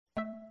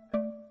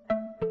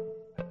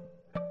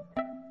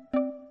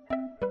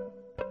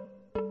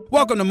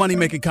Welcome to Money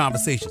Making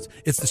Conversations.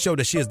 It's the show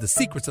that shares the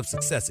secrets of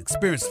success,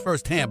 experienced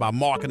firsthand by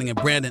marketing and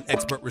branding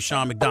expert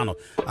Rushion McDonald.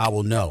 I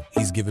will know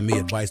he's given me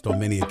advice on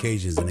many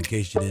occasions, and in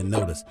case you didn't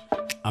notice,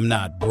 I'm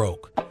not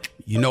broke.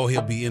 You know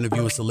he'll be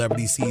interviewing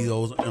celebrity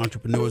CEOs,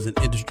 entrepreneurs, and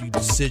industry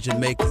decision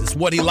makers. It's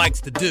what he likes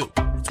to do.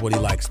 It's what he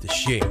likes to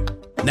share.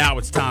 Now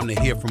it's time to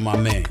hear from my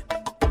man,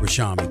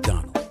 Rushion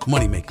McDonald.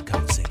 Money Making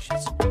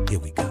Conversations. Here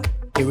we go.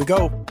 Here we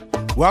go.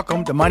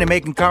 Welcome to Money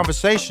Making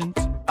Conversations.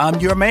 I'm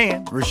your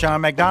man, Rushion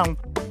McDonald.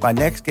 My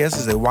next guest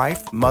is a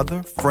wife,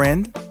 mother,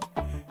 friend,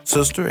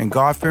 sister, and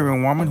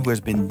God-fearing woman who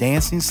has been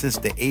dancing since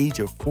the age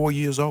of 4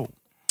 years old.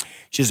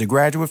 She's a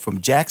graduate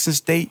from Jackson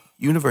State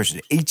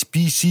University,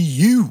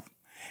 HBCU,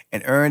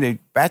 and earned a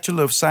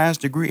Bachelor of Science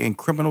degree in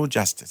Criminal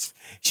Justice.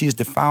 She is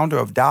the founder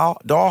of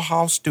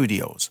Dollhouse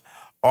Studios,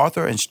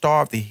 author and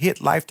star of the hit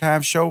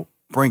Lifetime show,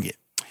 Bring It.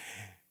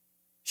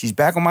 She's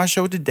back on my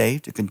show today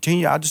to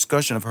continue our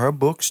discussion of her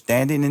book,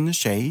 Standing in the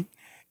Shade,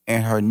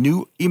 and her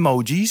new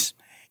emojis,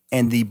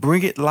 and the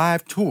Bring It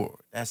Live tour.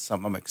 That's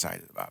something I'm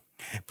excited about.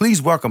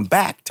 Please welcome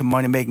back to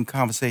Money Making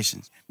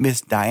Conversations,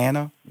 Miss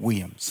Dianna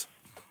Williams.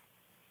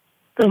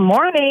 Good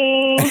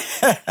morning.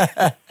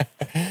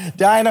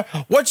 Dianna,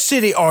 what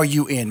city are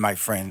you in, my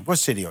friend? What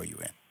city are you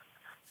in?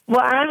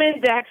 Well, I'm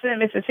in Jackson,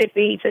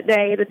 Mississippi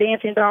today. The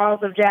Dancing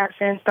Dolls of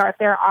Jackson start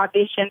their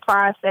audition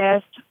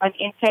process, an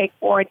intake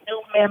for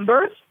new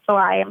members. So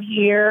I am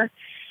here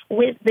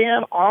with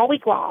them all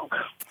week long.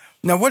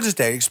 Now, what is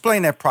that?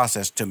 Explain that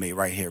process to me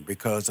right here,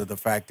 because of the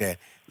fact that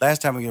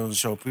last time we were on the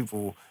show,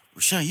 people,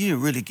 Rushion, you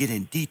didn't really get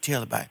in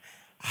detail about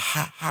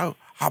how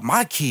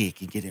my kid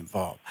can get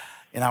involved.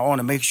 And I want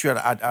to make sure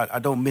that I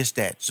don't miss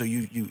that. So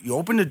you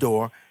open the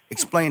door,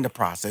 explain the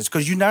process,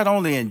 because you're not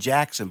only in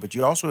Jackson, but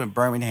you're also in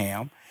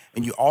Birmingham,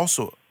 and you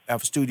also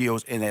have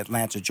studios in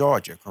Atlanta,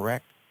 Georgia,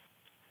 correct?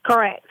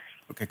 Correct.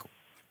 Okay, cool.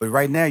 But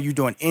right now you're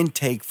doing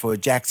intake for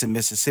Jackson,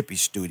 Mississippi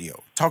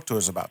studio. Talk to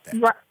us about that.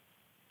 Right.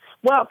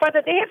 Well, for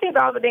the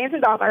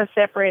Dancing Dolls are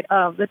separate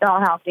of the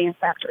Dollhouse Dance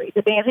Factory.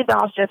 The Dancing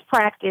Dolls just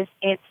practice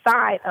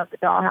inside of the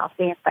Dollhouse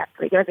Dance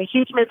Factory. There's a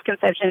huge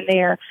misconception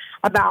there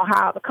about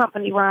how the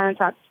company runs,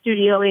 how the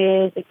studio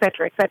is, et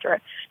cetera, et cetera.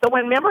 So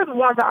when members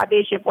want to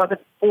audition for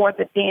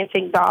the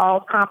Dancing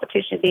Dolls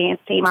competition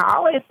dance team, I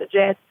always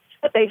suggest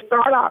that they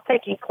start off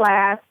taking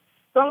class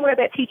somewhere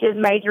that teaches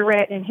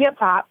majorette in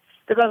hip-hop,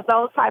 because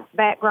those types of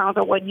backgrounds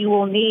are what you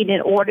will need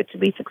in order to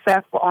be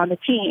successful on the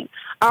team.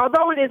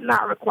 Although it is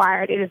not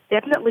required, it is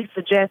definitely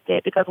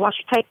suggested, because once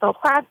you take those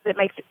classes, it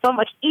makes it so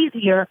much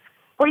easier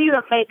for you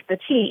to make the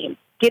team.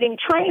 Getting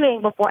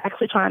training before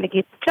actually trying to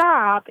get the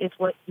job is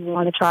what you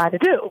want to try to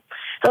do.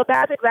 So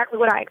that's exactly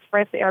what I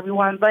express to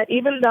everyone. But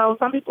even though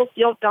some people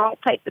still don't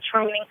take the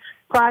training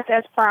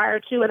process prior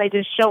to, and they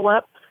just show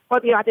up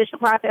for the audition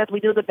process, we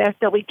do the best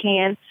that we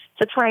can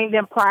to train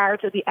them prior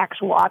to the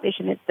actual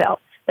audition itself.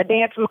 The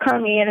dancers will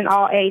come in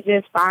all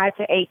ages, 5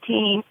 to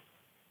 18.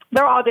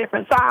 They're all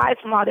different sizes,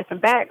 from all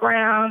different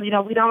backgrounds. You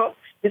know, we don't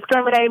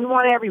discriminate. We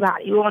want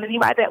everybody. We want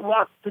anybody that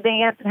wants to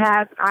dance and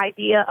has an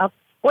idea of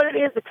what it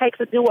is it takes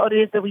to do what it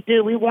is that we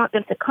do. We want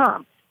them to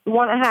come. We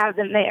want to have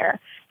them there.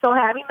 So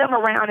having them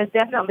around is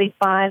definitely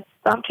fun.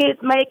 Some kids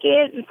make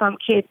it and some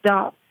kids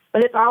don't.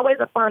 But it's always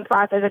a fun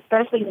process,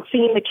 especially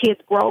seeing the kids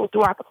grow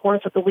throughout the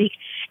course of the week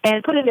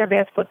and putting their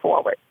best foot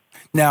forward.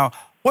 Now,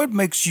 what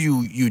makes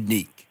you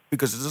unique?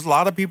 Because there's a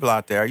lot of people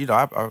out there, you know,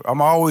 I'm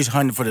always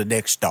hunting for the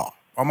next star.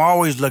 I'm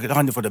always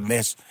hunting for the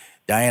Miss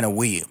Dianna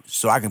Williams,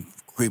 so I can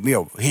create me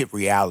a hit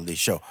reality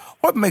show.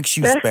 What makes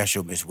you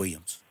special, Miss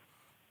Williams?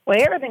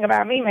 Well, everything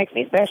about me makes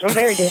me special.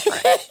 Very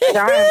different.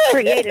 I am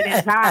created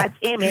in God's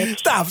image.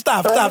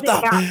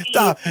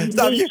 Stop.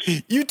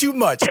 You too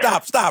much.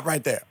 Stop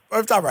right there.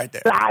 Stop right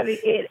there.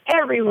 It's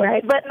everywhere.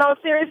 But no,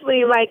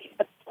 seriously, like,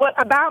 what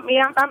about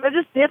me? I'm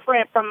just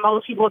different from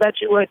most people that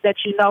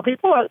you know.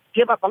 People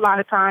give up a lot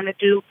of time to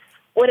do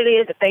what it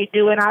is that they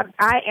do, and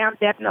I am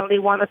definitely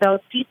one of those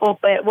people.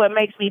 But what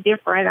makes me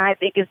different, I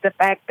think, is the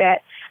fact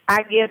that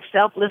I give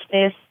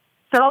selflessly,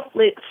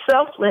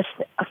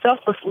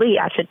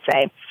 I should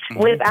say,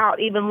 without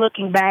even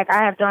looking back.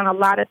 I have done a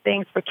lot of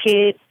things for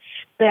kids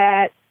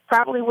that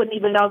probably wouldn't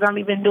even know that I'm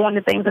even doing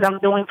the things that I'm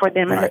doing for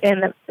them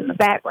in the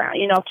background.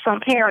 You know, some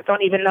parents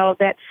don't even know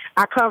that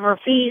I cover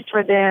fees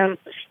for them,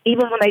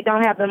 even when they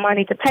don't have the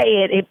money to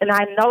pay it. And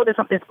I know that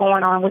something's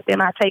going on with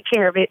them. I take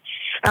care of it.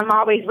 I'm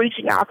always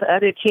reaching out to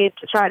other kids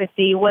to try to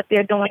see what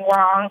they're doing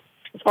wrong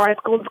as far as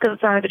school is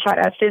concerned, to try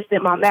to assist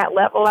them on that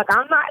level. Like,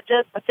 I'm not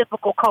just a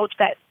typical coach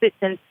that sits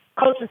and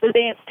coaches the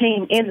dance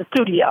team in the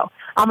studio.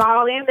 I'm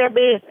all in their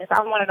business.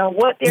 I want to know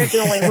what they're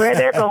doing, where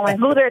they're going,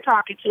 who they're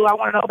talking to. I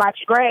want to know about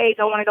your grades.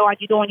 I want to know, are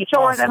you doing your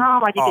chores at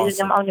home? Are you doing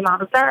them on your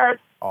mom's nerves?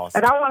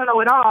 And I want to know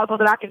it all so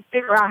that I can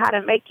figure out how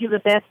to make you the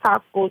best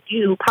possible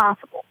you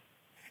possible.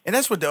 And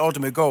that's what the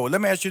ultimate goal.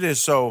 Let me ask you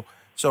this. So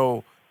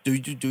do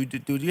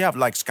you have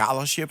like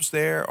scholarships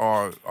there,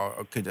 or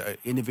could an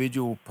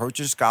individual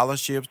purchase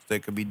scholarships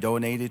that could be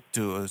donated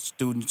to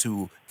students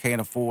who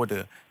can't afford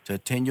to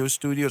attend your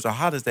studios? Or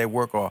how does that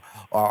work? Or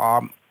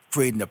I'm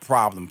creating a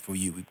problem for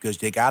you because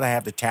they got to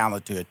have the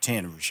talent to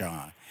attend,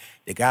 Rushion.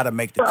 they got to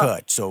make the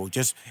cut. So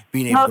just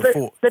being No, able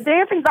to the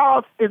Dancing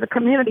Dolls is a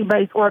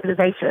community-based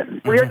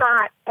organization. We're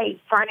not a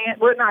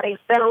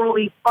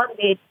federally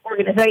funded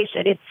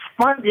organization. It's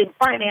funded,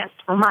 financed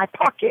from my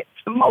pocket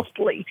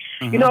mostly.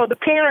 You know, the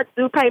parents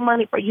do pay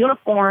money for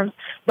uniforms,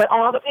 but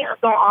all the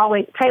parents don't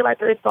always pay like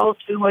they're supposed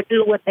to or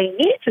do what they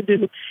need to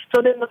do.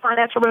 So then the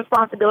financial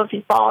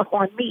responsibility falls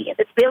on me, and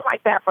it's been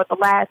like that for the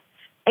last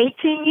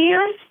 18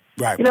 years.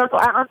 Right. You know, so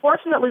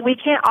unfortunately, we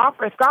can't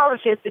offer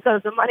scholarships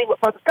because the money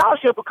for the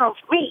scholarship will come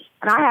from me,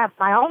 and I have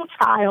my own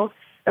child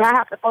that I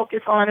have to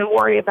focus on and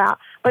worry about.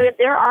 But if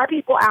there are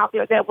people out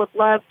there that would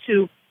love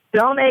to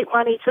donate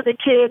money to the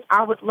kids,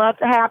 I would love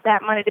to have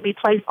that money to be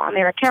placed on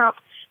their accounts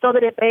so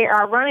that if they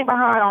are running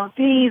behind on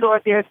fees or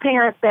if there's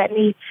parents that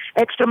need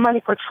extra money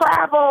for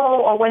travel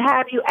or what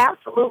have you,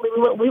 absolutely,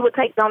 we would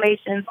take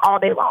donations all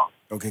day long.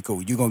 Okay,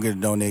 cool. You're going to get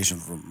a donation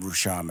from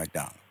Rushion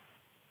McDonald.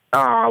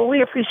 Oh,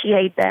 we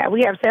appreciate that.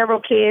 We have several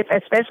kids,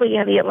 especially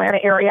in the Atlanta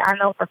area. I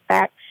know for a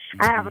fact.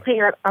 I have a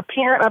parent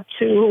of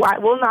two. I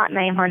will not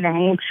name her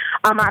name.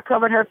 I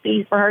covered her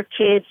fees for her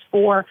kids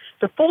for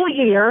the full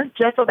year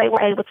just so they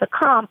were able to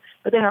come.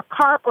 But then her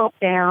car broke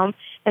down,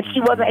 and she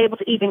wasn't able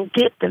to even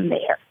get them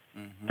there.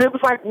 So it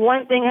was like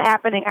one thing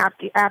happening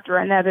after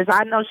another. So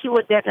I know she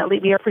would definitely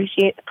be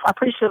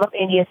appreciative of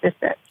any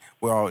assistance.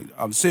 Well,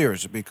 I'm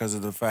serious because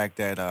of the fact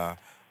that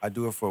I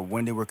do it for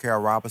Wendy Raquel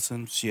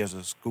Robinson. She has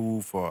a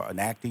school for an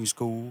acting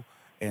school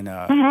in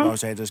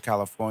Los Angeles,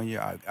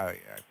 California.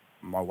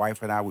 My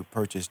wife and I, we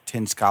purchased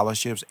 10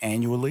 scholarships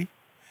annually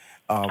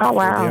for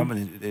them.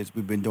 And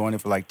we've been doing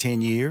it for like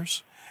 10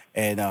 years.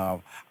 And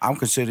I'm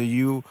considering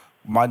you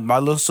my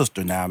little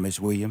sister now, Miss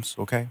Williams,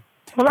 okay?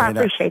 Well, I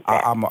appreciate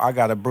that. I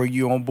got to bring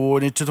you on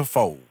board into the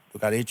fold. I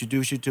got to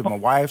introduce you to my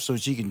wife so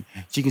she can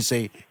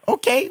say,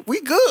 okay, we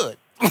good.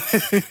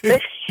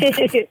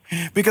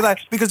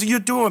 because you're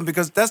doing,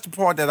 because that's the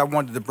part that I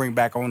wanted to bring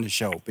back on the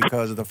show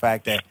because of the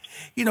fact that,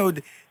 you know,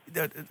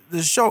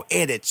 the show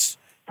edits,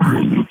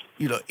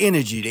 you know,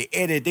 energy. They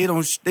edit. They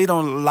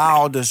don't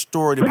allow the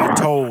story to be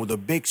told, the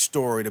big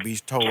story to be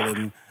told.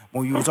 And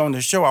when you was on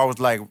the show, I was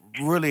like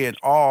really in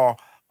awe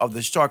of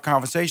the short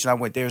conversation. I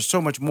went, there's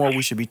so much more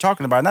we should be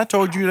talking about. And I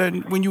told you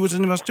that when you was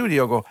in my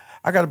studio,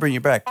 I got to bring you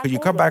back. Could you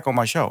come back on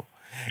my show?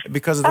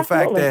 Because of the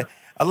fact that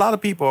a lot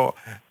of people,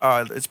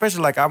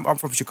 especially like I'm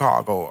from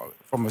Chicago,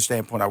 from a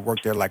standpoint, I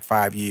worked there like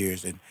 5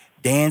 years, and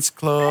dance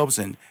clubs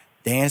and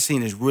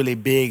dancing is really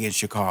big in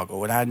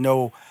Chicago. And I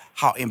know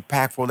how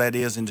impactful that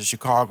is in the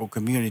Chicago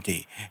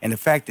community. And the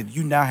fact that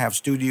you now have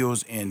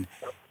studios in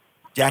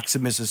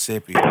Jackson,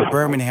 Mississippi,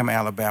 Birmingham,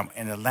 Alabama,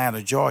 and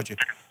Atlanta, Georgia.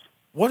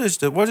 Tell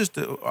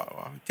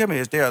me,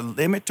 is there a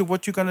limit to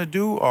what you're going to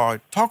do,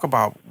 or talk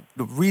about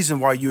the reason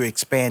why you're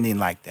expanding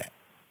like that,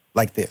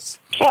 like this?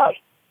 Well,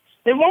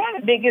 one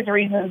of the biggest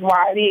reasons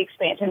why the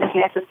expansion is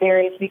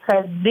necessary is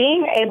because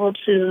being able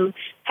to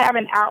have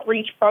an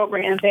outreach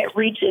program that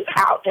reaches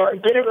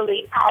outward,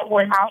 literally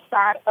outward,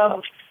 outside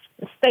of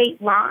the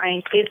state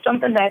line, is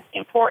something that's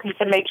important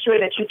to make sure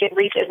that you can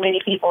reach as many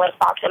people as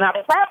possible. Now,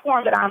 the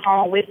platform that I'm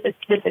on with the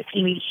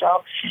TV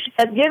show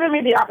has given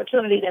me the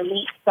opportunity to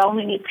meet so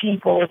many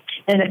people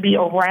and to be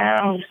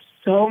around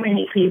so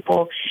many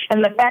people.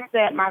 And the fact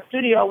that my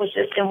studio was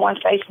just in one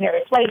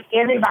stationary place,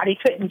 everybody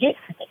couldn't get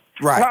to me.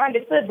 Right. I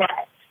understood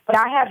that. But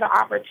I had the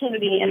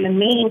opportunity and the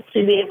means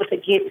to be able to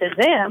get to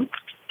them.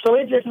 So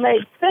it just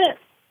made sense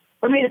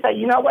for me to say,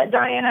 you know what,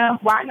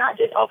 Dianna, why not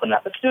just open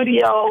up a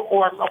studio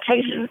or a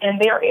location in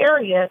their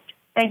area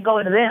and go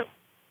to them?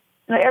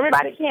 You know,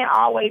 everybody can't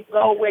always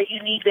go where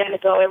you need them to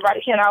go.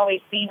 Everybody can't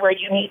always be where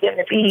you need them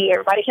to be.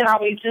 Everybody can't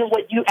always do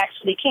what you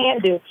actually can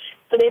do.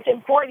 So it's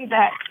important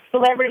that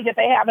celebrities, if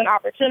they have an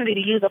opportunity to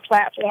use a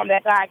platform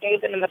that God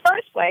gave them in the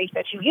first place,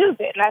 that you use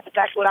it. And that's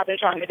exactly what I've been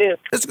trying to do.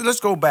 Let's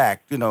go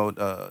back,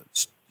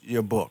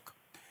 your book.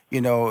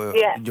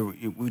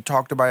 We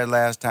talked about it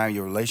last time.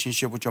 Your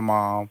relationship with your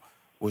mom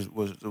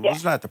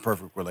was not the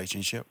perfect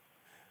relationship.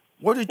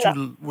 What did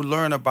you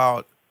learn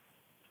about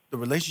the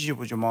relationship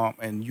with your mom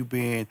and you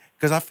being,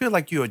 because I feel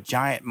like you're a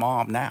giant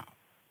mom now.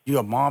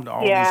 You're a mom to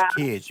all these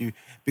kids.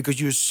 Because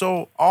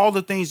you're all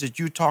the things that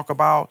you talk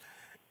about,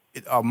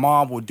 a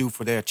mom will do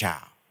for their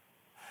child.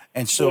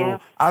 And so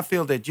I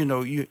feel that,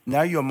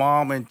 now you're a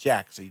mom in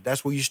Jackson.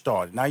 That's where you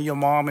started. Now you're a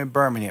mom in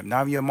Birmingham.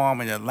 Now you're a mom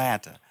in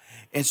Atlanta.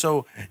 And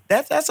so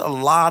that's a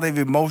lot of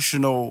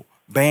emotional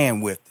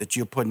bandwidth that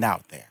you're putting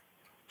out there.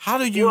 How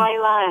do you? You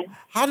ain't lying.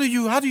 How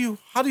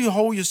do you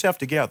hold yourself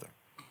together?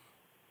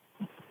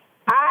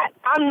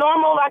 I'm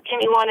normal like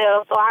anyone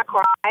else, so I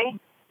cry.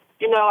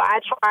 I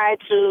try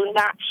to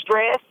not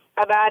stress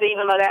about it,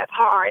 even though that's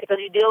hard because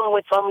you're dealing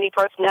with so many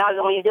personalities.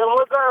 And when you're dealing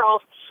with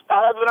girls,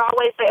 my husband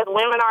always says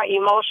women are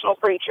emotional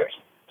creatures.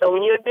 So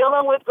when you're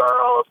dealing with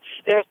girls,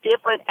 there's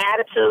different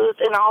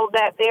attitudes and all of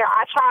that there.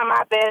 I try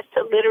my best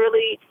to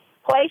literally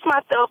place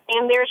myself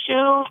in their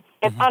shoes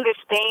and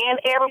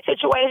understand every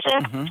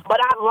situation, but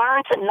I've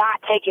learned to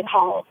not take it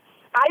home.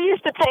 I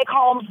used to take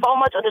home so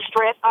much of the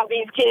stress of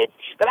these kids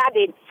that I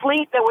didn't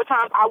sleep. There were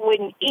times I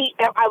wouldn't eat.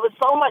 I was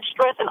so much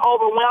stress and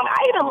overwhelmed.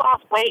 I even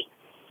lost weight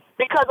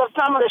because of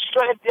some of the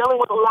stress dealing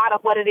with a lot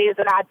of what it is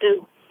that I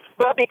do.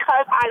 But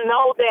because I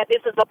know that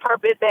this is the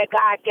purpose that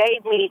God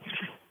gave me,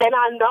 and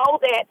I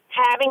know that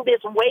having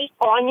this weight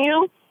on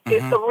you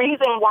is the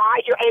reason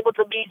why you're able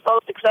to be so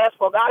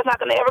successful. God is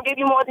not going to ever give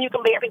you more than you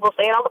can bear. People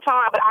say it all the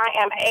time, but I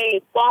am a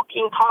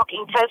walking,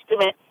 talking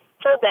testament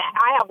to that.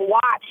 I have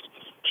watched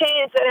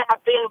kids that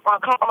have been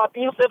come from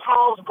abusive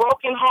homes,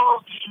 broken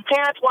homes,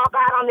 parents walk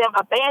out on them,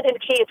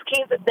 abandoned kids,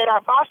 kids that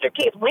are foster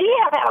kids. We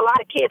have had a lot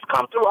of kids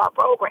come through our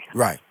program.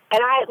 Right. And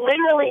I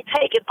literally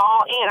take it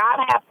all in.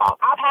 I've had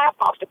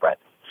foster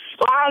brothers.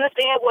 So I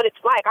understand what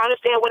it's like. I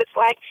understand what it's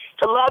like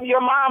to love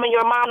your mom and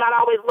your mom not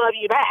always love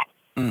you back.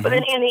 But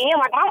then in the end,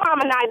 like my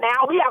mom and I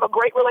now, we have a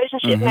great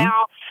relationship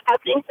now. I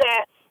think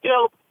that,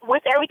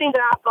 with everything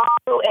that I've gone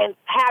through and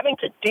having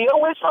to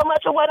deal with so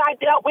much of what I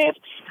dealt with,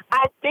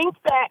 I think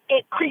that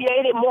it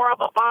created more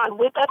of a bond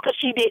with us because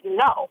she didn't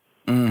know.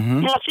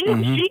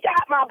 She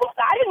got my book.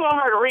 I didn't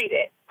want her to read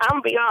it. I'm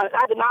going to be honest.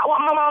 I did not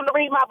want my mom to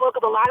read my book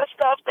because a lot of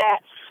stuff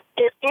that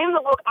is in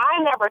the book,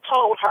 I never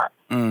told her.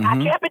 I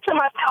kept it to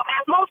myself.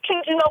 As most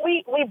kids,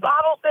 we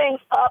bottle things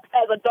up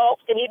as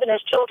adults and even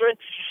as children.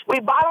 We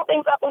bottle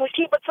things up and we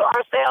keep it to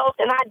ourselves,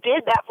 and I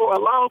did that for a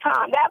long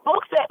time. That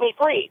book set me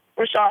free,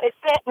 Rashawn. It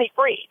set me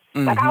free.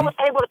 Like I was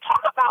able to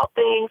talk about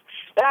things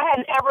that I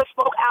hadn't ever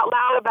spoke out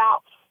loud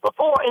about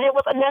before, and it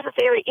was a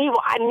necessary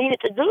evil. I needed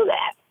to do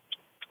that.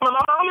 My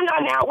mom and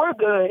I now, we're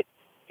good.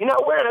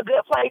 We're in a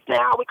good place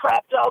now. We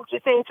crack jokes. We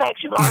send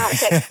texts. You learn how to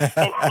text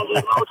and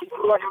emojis.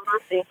 Lord have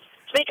mercy.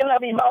 Speaking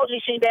of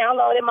emojis, she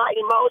downloaded my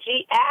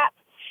emoji app,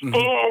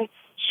 and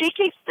she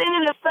keeps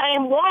sending the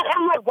same one.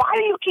 I'm like, why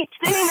do you keep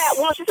sending that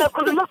one? She said,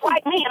 because it looks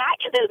like me, and I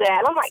can do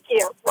that. I'm like,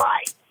 yeah,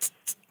 right.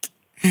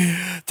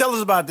 Tell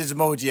us about this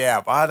emoji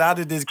app. How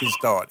did this get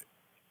started?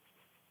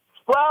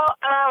 Well,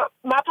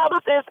 my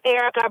publicist,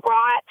 Erica,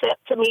 brought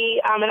to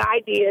me an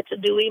idea to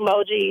do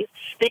emojis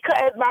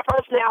because my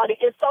personality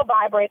is so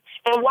vibrant.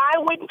 And why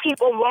wouldn't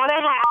people want to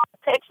have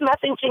text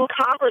messaging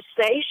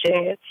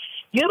conversations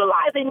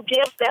utilizing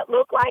gifts that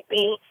look like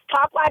me,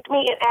 talk like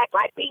me, and act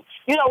like me?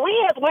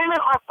 We as women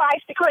are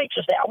feisty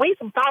creatures now. We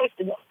some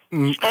feisty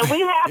ones. And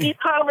we have these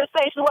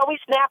conversations where we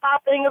snap our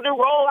fingers and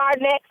roll our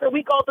necks and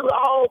we go through the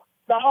whole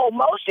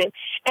motion.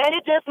 And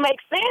it just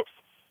makes sense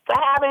to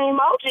have an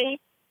emoji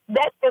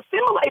that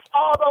assimilates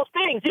all those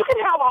things. You can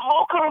have a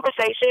whole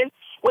conversation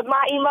with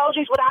my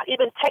emojis without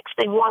even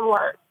texting one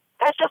word.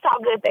 That's just how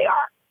good they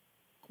are.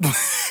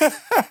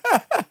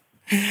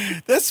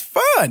 That's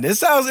fun. It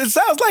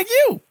sounds like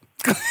you.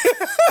 It's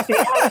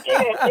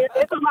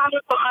a lot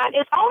of fun.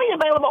 It's only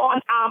available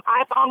on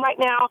iPhone right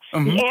now.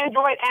 The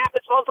Android app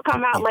is supposed to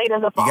come out later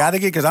in the fall. You got to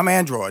get, because I'm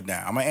Android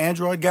now. I'm an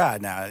Android guy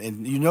now.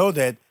 And you know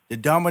that the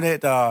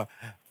dominant...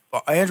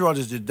 Android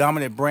is the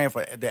dominant brand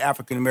for the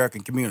African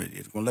American community.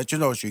 It's going to let you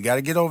know. So you got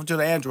to get over to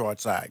the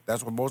Android side.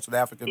 That's what most of the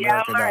African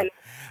American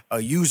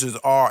users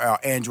are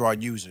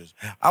Android users.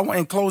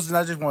 In closing,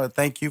 I just want to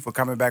thank you for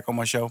coming back on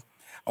my show.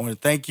 I want to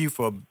thank you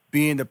for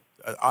being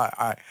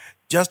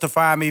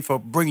justify me for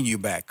bringing you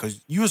back,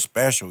 because you're a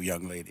special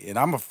young lady, and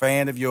I'm a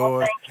fan of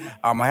yours.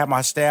 I'm gonna have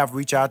my staff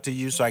reach out to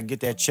you so I can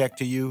get that check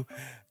to you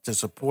to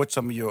support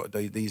some of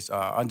these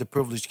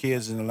underprivileged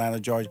kids in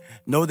Atlanta, Georgia.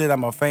 Know that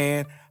I'm a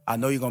fan. I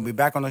know you're going to be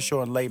back on the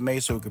show in late May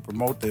so we can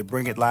promote the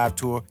Bring It Live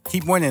tour.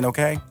 Keep winning,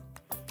 okay?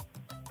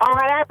 All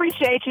right, I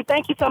appreciate you.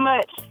 Thank you so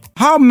much.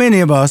 How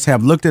many of us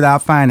have looked at our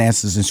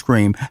finances and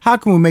screamed, how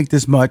can we make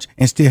this much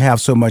and still have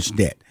so much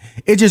debt?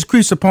 It just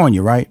creeps upon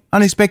you, right?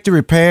 Unexpected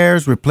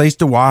repairs, replace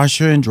the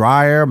washer and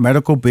dryer,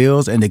 medical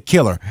bills, and the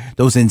killer,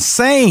 those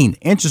insane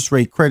interest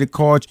rate credit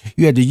cards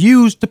you had to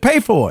use to pay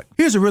for it.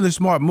 Here's a really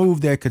smart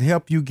move that could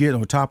help you get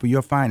on top of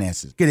your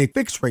finances. Get a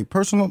fixed rate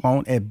personal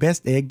loan at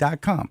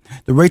bestegg.com.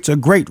 The rates are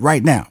great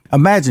right now.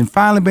 Imagine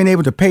finally being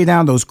able to pay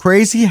down those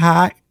crazy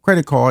high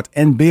credit cards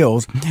and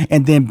bills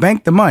and then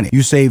bank the money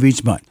you save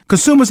each month.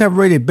 Consumers have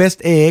rated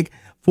Best Egg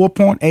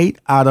 4.8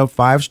 out of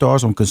 5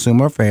 stars on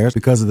Consumer Affairs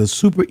because of the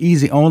super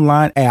easy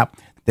online app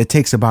that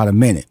takes about a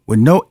minute with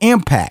no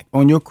impact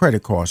on your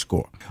credit card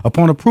score.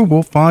 Upon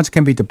approval, funds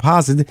can be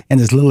deposited in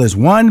as little as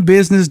 1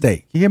 business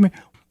day. You hear me?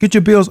 Get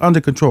your bills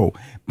under control.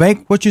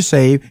 Bank what you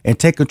save and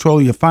take control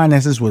of your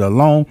finances with a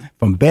loan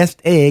from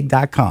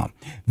bestegg.com.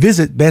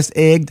 Visit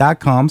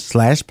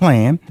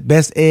bestegg.com/plan.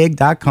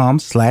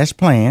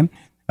 bestegg.com/plan.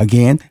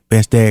 Again,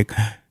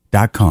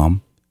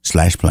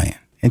 bestegg.com/plan.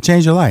 And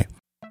change your life.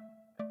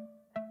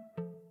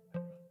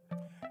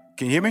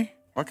 Can you hear me?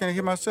 Why can't I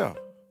hear myself?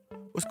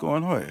 What's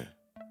going on here?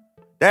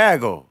 There I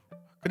go.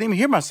 Couldn't even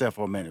hear myself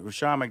for a minute.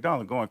 Rashawn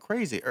McDonald going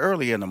crazy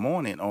early in the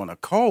morning on a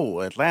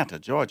cold Atlanta,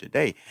 Georgia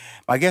day.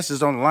 My guest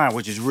is on the line,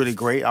 which is really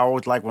great. I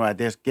always like when my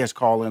guests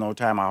call in on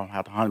time. I don't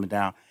have to hunt him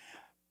down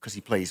because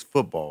he plays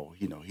football.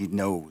 He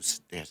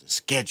knows there's a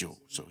schedule,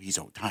 so he's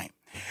on time.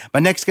 My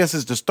next guest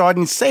is the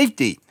starting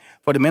safety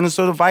for the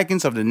Minnesota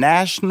Vikings of the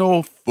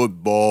National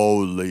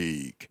Football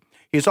League.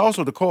 He is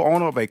also the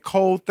co-owner of a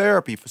cold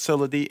therapy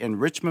facility in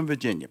Richmond,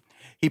 Virginia.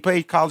 He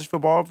played college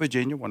football at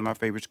Virginia, one of my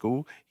favorite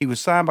schools. He was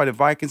signed by the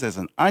Vikings as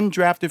an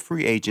undrafted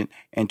free agent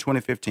in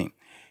 2015.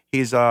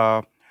 He's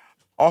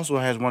also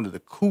has one of the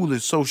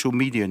coolest social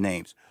media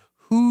names.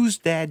 Who's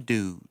that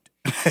dude?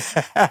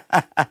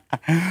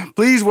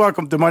 Please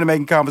welcome to Money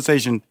Making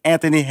Conversation,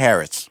 Anthony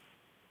Harris.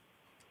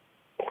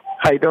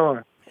 How you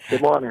doing?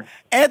 Good morning.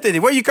 Anthony,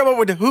 where you come up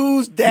with the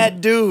Who's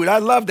That Dude? I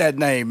love that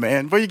name,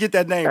 man. Where you get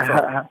that name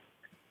from?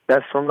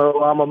 That's from the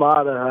alma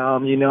mater.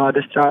 I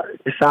just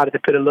decided to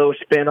put a little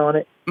spin on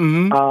it.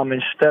 Mm-hmm.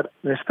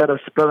 Instead of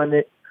spelling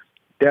it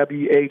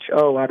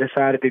WHO, I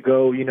decided to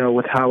go,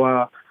 with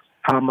how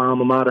my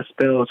alma mater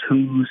spells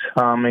who's,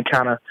 and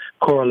kind of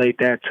correlate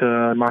that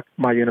to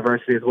my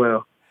university as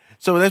well.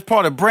 So that's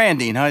part of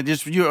branding, huh?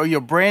 Just you're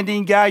a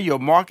branding guy, you're a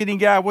marketing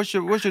guy. What's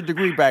your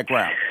degree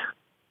background?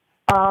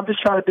 I'm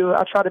just trying to do it.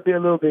 I try to be a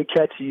little bit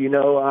catchy,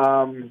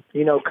 coming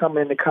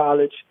into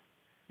college,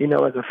 as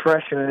a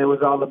freshman, it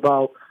was all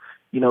about,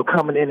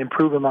 coming in and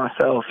proving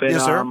myself. And,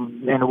 yes, sir.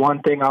 And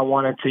one thing I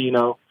wanted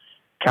to,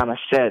 kind of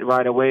set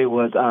right away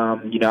was,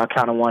 I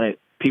kind of wanted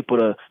people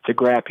to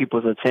grab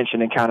people's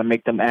attention and kind of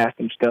make them ask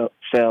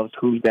themselves,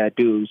 who's that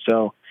dude?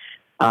 So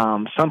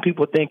some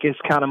people think it's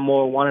kind of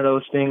more one of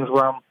those things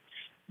where I'm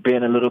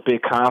being a little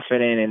bit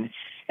confident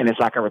and it's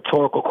like a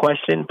rhetorical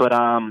question, but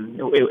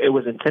it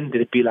was intended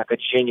to be like a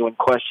genuine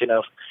question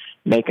of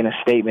making a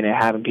statement and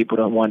having people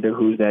to wonder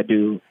who's that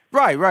dude.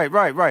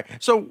 Right.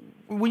 So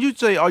when you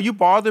say, are you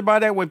bothered by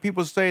that when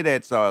people say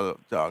that's the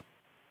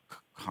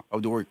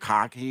word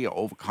cocky or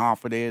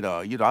overconfident?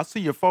 I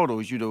see your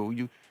photos.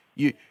 You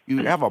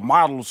have a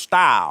model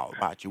style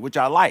about you, which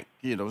I like.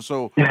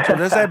 So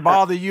does that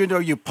bother you?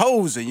 You're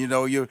posing.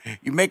 You're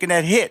making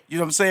that hit. You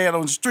know what I'm saying,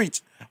 on the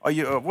streets. Are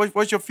you?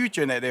 What's your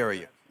future in that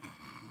area?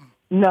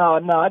 No,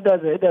 it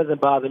doesn't. It doesn't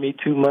bother me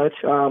too much.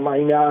 I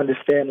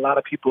understand a lot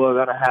of people are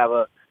gonna have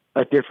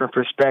a different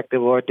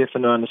perspective or a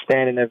different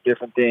understanding of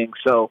different things.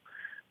 So,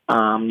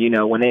 when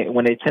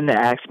they tend to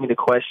ask me the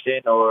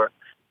question, or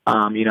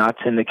I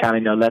tend to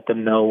kind of let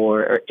them know,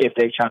 or if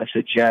they try to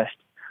suggest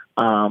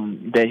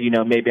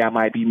that maybe I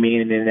might be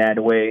meaning in that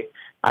way,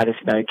 I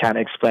just kind of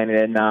explain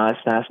it. No,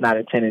 it's not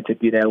intended to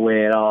be that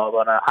way at all.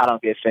 But I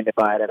don't get offended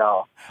by it at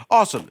all.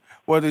 Awesome.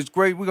 Well, it's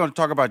great. We're going to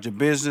talk about your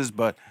business,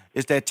 but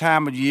it's that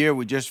time of the year.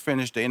 We just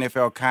finished the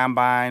NFL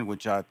Combine,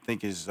 which I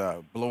think is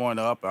blowing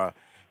up. I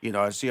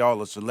see all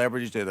the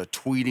celebrities that are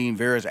tweeting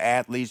various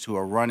athletes who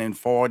are running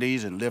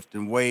 40s and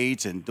lifting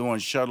weights and doing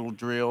shuttle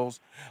drills.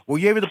 Were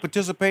you able to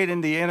participate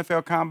in the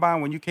NFL Combine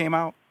when you came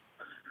out?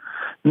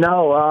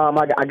 No,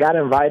 I got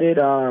invited.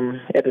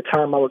 At the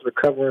time, I was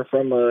recovering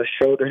from a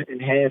shoulder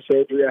and hand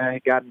surgery I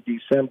had got in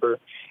December.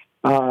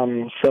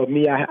 So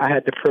I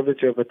had the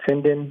privilege of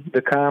attending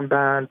the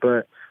Combine,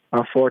 but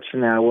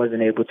unfortunately, I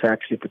wasn't able to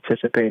actually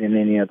participate in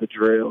any of the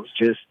drills.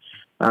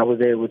 I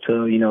was able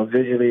to,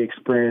 visually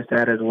experience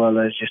that, as well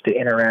as just the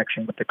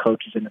interaction with the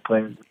coaches and the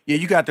players. Yeah,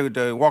 you got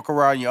to walk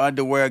around in your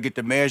underwear, get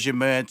the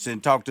measurements,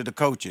 and talk to the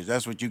coaches.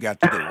 That's what you got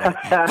to do, right?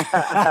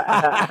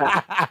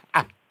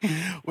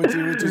 which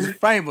is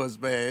famous,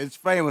 man. It's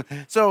famous.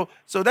 So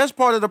that's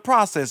part of the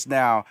process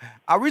now.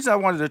 The reason I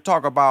wanted to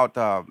talk about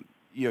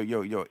your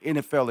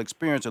NFL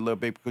experience a little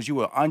bit, because you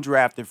were an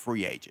undrafted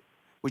free agent,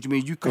 which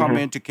means you come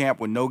into camp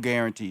with no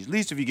guarantees. At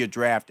least if you get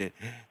drafted,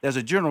 there's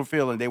a general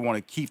feeling they want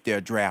to keep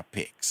their draft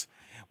picks.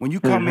 When you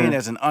come in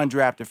as an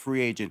undrafted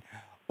free agent,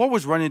 what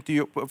was running through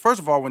your – first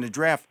of all, when the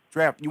draft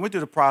you went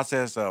through the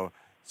process of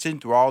sitting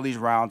through all these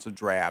rounds of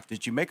draft.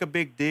 Did you make a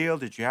big deal?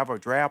 Did you have a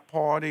draft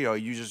party, or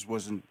you just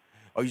wasn't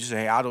 – or you say,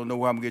 hey, I don't know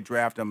where I'm going to get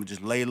drafted. I'm going to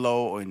just lay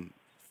low and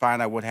find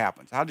out what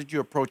happens. How did you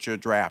approach your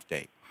draft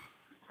day?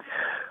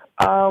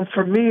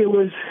 For me, it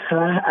was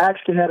I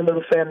actually had a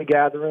little family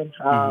gathering.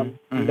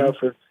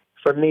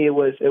 For me, it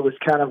was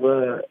kind of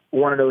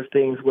one of those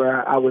things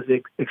where I was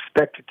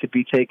expected to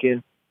be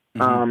taken,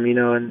 in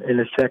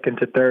the second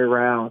to third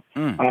round.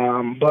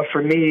 But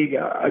for me,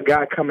 a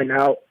guy coming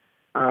out,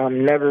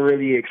 never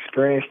really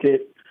experienced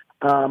it.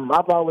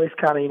 I've always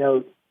kind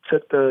of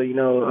took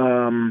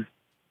the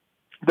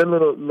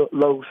little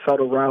low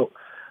subtle route.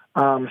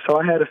 So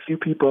I had a few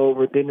people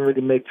over, didn't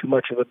really make too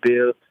much of a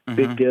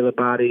big deal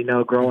about it.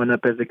 Growing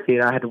up as a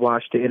kid, I had to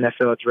watch the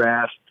NFL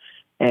drafts,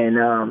 and,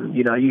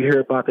 you hear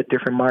about the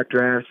different mock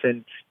drafts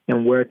and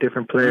where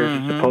different players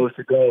are supposed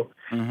to go.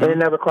 And it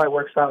never quite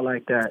works out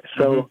like that.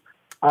 So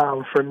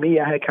for me,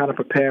 I had kind of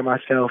prepared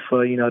myself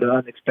for, the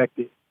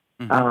unexpected,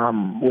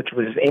 which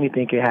was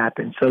anything could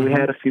happen. So we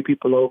had a few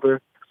people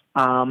over,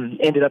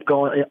 ended up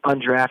going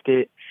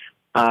undrafted.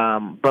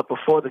 But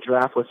before the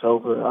draft was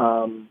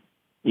over,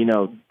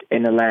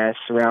 in the last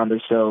round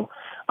or so,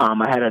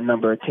 I had a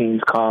number of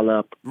teams call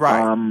up.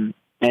 Right.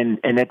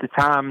 And at the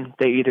time,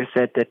 they either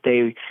said that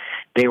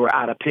they were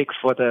out of picks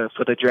for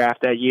the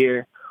draft that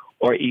year,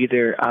 or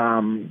either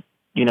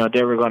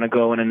they were going to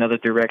go in another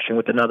direction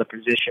with another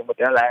position with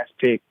their last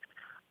pick.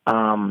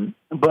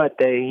 But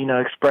they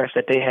expressed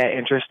that they had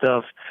interest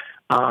of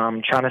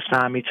trying to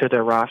sign me to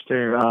their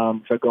roster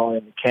for going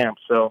into camp.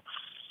 So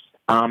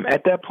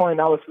at that point,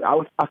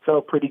 I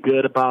felt pretty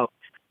good about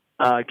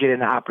getting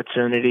the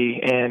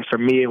opportunity, and for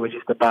me, it was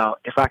just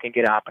about if I can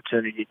get an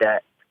opportunity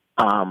that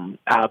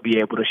I'll be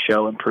able to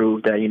show and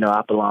prove that,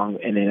 I belong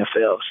in the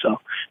NFL. So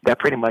that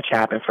pretty much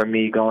happened for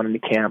me going into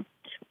camp.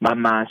 My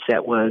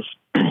mindset was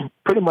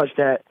pretty much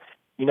that,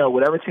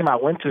 whatever team I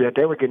went to, that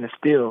they were getting a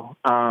steal.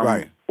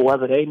 Right.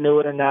 Whether they knew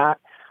it or not,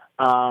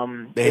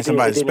 they had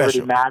somebody it didn't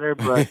special. really matter.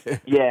 But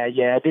it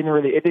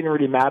didn't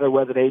really matter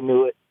whether they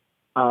knew it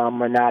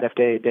or not, if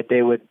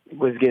they was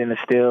getting a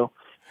steal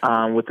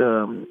with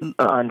an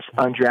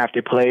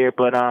undrafted player.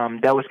 But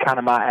that was kind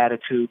of my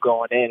attitude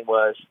going in,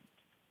 was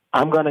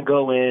I'm going to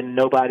go in.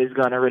 Nobody's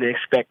going to really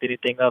expect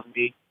anything of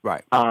me.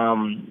 Right.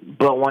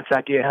 But once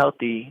I get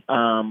healthy,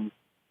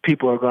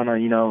 people are going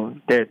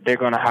to, they're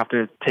going to have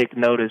to take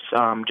notice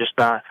just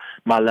by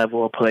my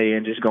level of play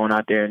and just going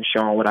out there and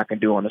showing what I can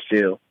do on the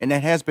field. And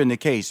that has been the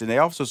case. And they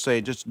also say,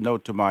 just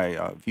note to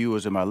my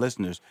viewers and my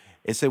listeners,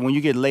 it said when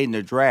you get late in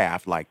the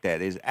draft like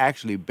that, it's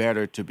actually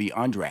better to be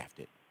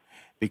undrafted,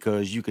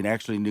 because you can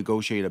actually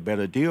negotiate a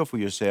better deal for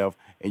yourself,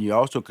 and you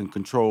also can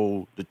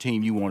control the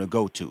team you want to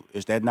go to.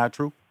 Is that not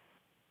true?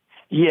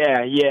 Yeah.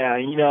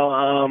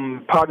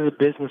 Part of the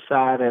business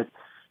side that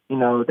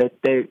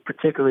they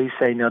particularly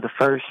say, the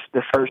first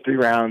 3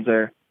 rounds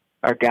are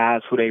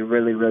guys who they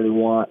really, really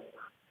want,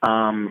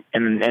 and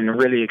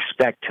really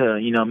expect to,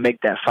 make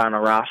that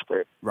final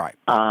roster. Right.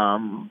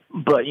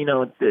 But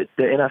the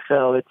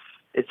NFL,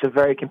 it's a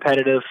very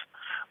competitive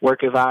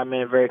work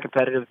environment, very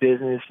competitive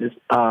business.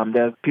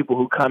 There's people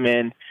who come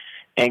in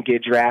and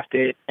get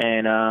drafted,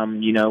 and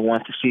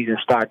once the season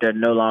starts, they're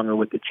no longer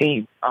with the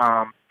team,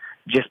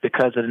 just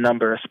because of the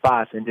number of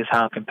spots and just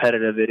how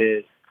competitive it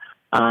is.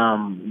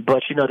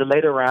 But the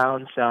later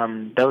rounds,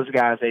 those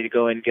guys, they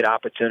go in and get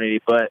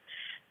opportunity. But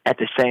at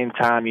the same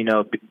time,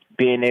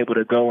 being able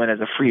to go in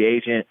as a free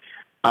agent,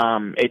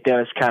 it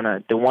does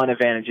the one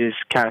advantage is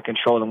kind of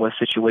controlling what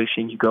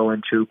situation you go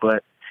into.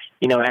 But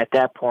at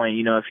that point,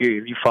 if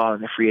you fall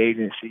in the free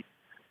agency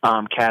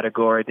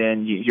category,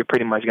 then you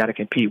pretty much got to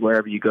compete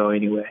wherever you go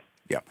anyway.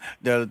 Yeah.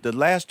 The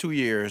last 2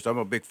 years, I'm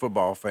a big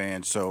football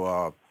fan,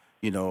 so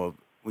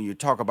when you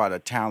talk about a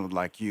talent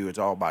like you, it's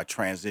all about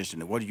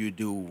transition. What do you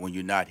do when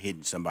you're not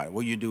hitting somebody?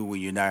 What do you do when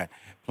you're not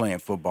playing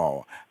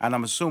football? And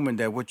I'm assuming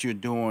that what you're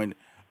doing,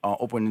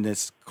 opening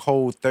this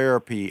cold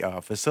therapy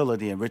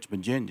facility in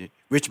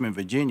Richmond,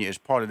 Virginia, is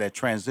part of that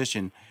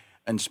transition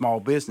and small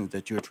business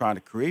that you're trying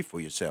to create for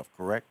yourself,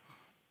 correct?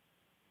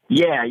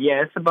 Yeah.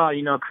 It's about,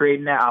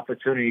 creating that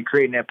opportunity,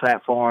 creating that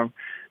platform,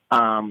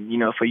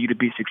 for you to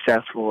be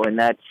successful, and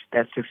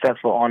that's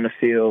successful on the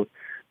field.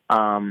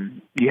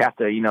 You have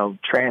to,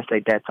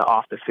 translate that to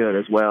off the field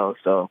as well.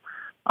 So,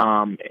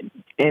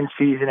 in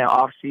season and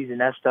off season,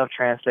 that stuff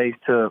translates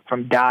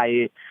from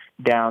diet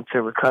down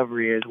to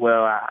recovery as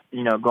well.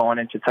 Going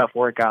into tough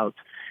workouts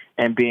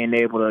and being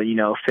able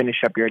to,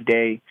 finish up your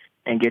day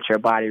and get your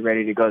body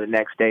ready to go the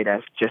next day.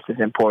 That's just as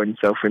important.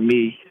 So for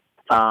me,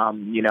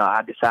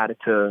 I decided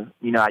to,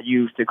 I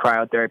used the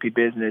cryotherapy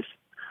business,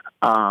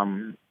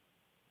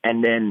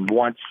 and then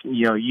once,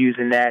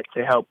 using that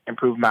to help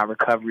improve my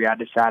recovery, I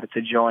decided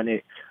to join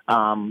it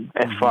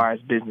as far as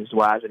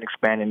business-wise and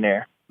expanding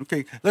there.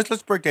 Okay,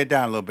 let's break that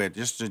down a little bit.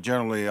 Just to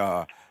generally,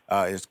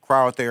 it's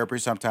cryotherapy,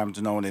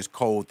 sometimes known as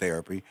cold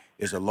therapy.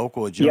 It's a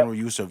local or general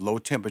use of low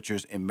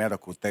temperatures in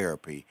medical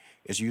therapy.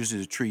 It's used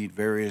to treat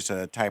various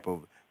type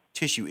of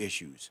tissue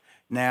issues.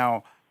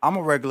 Now, I'm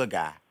a regular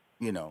guy,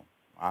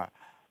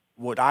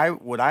 Would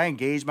I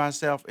engage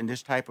myself in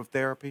this type of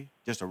therapy?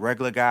 Just a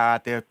regular guy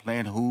out there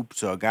playing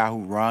hoops, or a guy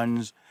who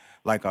runs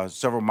like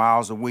several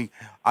miles a week.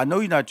 I know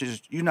you're not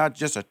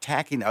just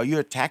attacking. Are you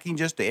attacking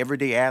just the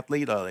everyday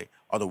athlete, or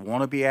the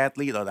wannabe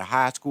athlete, or the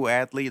high school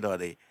athlete, or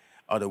the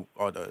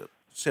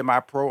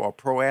semi-pro or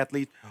pro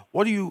athlete?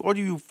 What are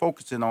you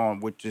focusing on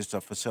with this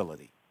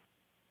facility?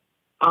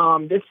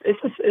 It's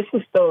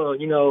just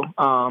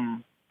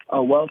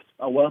a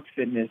wealth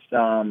fitness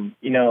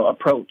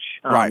approach.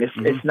 Right.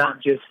 It's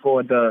not just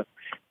for the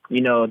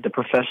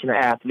professional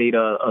athlete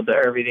or the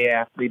everyday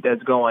athlete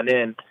that's going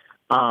in.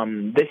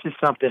 This is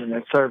something in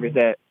a service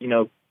that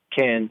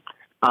can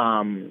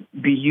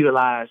be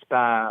utilized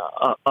by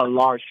a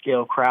large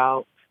scale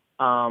crowd.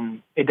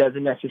 It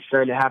doesn't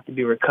necessarily have to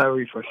be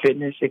recovery for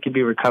fitness. It can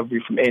be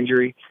recovery from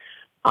injury.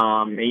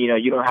 And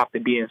you don't have to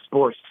be in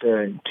sports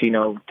to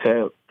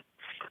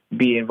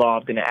be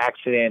involved in an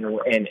accident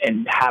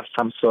and have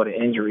some sort of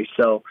injury.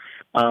 So,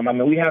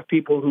 we have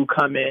people who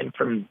come in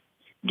from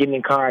getting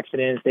in car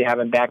accidents. They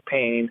having back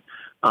pain.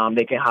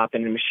 They can hop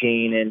in the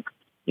machine, and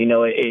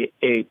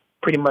it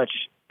pretty much,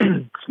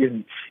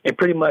 it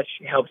pretty much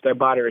helps their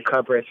body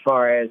recover as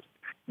far as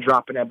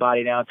dropping their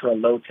body down to a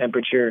low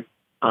temperature,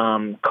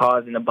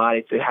 causing the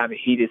body to have it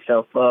heat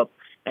itself up,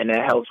 and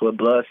that helps with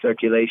blood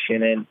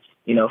circulation and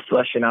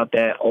flushing out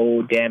that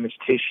old damaged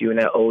tissue and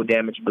that old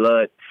damaged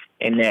blood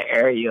in that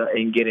area,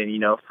 and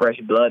getting, fresh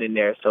blood in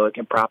there so it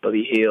can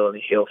properly heal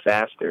and heal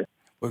faster.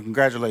 Well,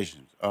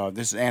 congratulations.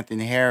 This is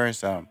Anthony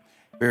Harris,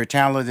 very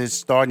talented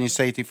starting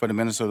safety for the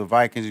Minnesota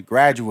Vikings,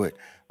 graduate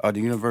of the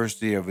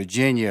University of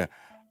Virginia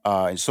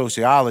in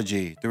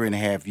sociology,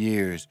 3.5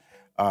 years.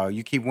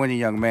 You keep winning,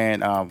 young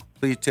man.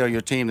 Please tell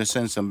your team to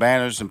send some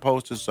banners and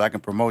posters so I can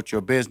promote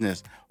your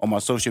business on my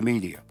social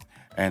media.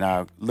 And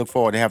I look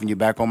forward to having you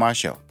back on my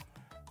show.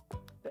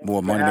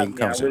 More Money Making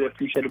Conversation. I really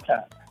appreciate the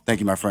time. Thank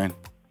you, my friend.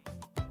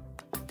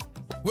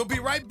 We'll be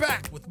right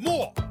back with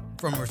more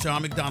from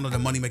Rushion McDonald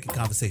and Money Making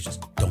Conversations.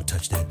 Don't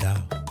touch that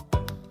dial.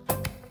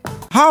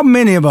 How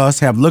many of us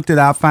have looked at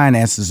our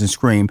finances and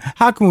screamed,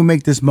 how can we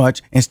make this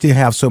much and still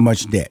have so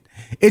much debt?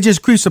 It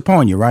just creeps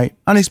upon you, right?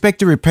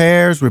 Unexpected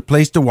repairs,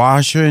 replace the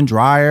washer and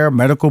dryer,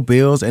 medical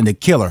bills, and the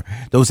killer,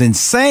 those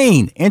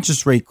insane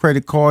interest rate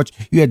credit cards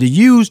you had to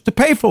use to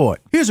pay for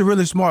it. Here's a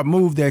really smart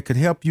move that could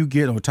help you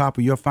get on top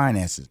of your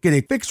finances. Get a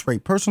fixed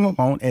rate personal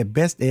loan at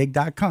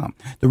bestegg.com.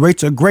 The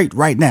rates are great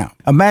right now.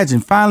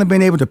 Imagine finally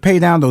being able to pay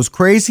down those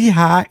crazy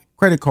high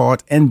credit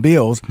cards and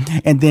bills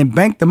and then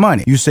bank the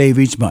money you save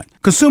each month.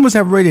 Consumers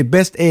have rated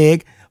Best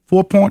Egg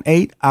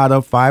 4.8 out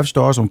of 5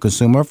 stars on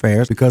Consumer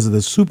Affairs because of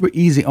the super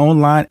easy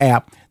online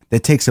app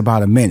that takes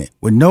about a minute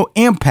with no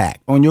impact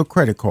on your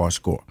credit card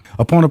score.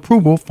 Upon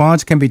approval,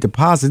 funds can be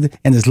deposited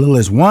in as little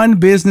as 1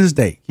 business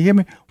day. You hear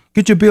me?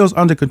 Get your bills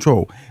under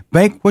control.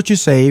 Bank what you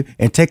save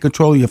and take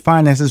control of your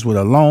finances with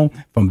a loan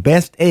from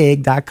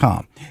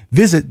bestegg.com.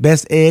 Visit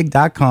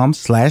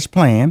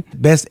bestegg.com/plan,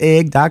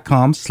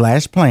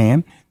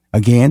 bestegg.com/plan.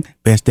 Again,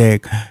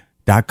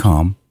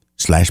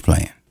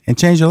 bestegg.com/plan, and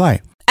change your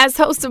life. As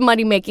host of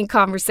Money Making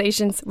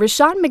Conversations,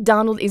 Rushion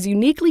McDonald is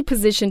uniquely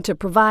positioned to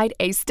provide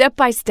a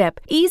step-by-step,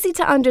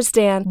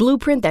 easy-to-understand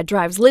blueprint that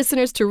drives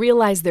listeners to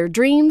realize their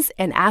dreams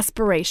and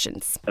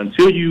aspirations.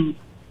 Until you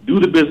do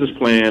the business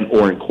plan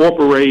or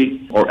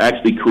incorporate or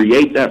actually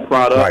create that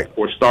product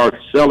or start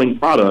selling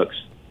products,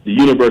 the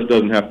universe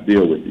doesn't have to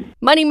deal with you.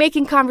 Money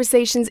Making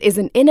Conversations is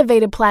an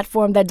innovative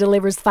platform that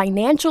delivers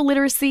financial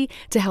literacy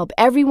to help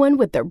everyone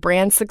with their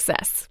brand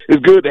success.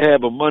 It's good to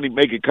have a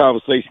money-making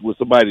conversation with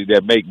somebody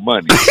that make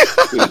money.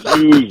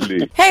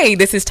 Usually. Hey,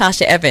 this is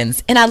Tasha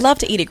Evans, and I love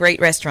to eat at great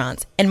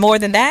restaurants. And more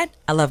than that,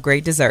 I love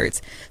great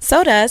desserts.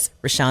 So does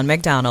Rushion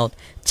McDonald.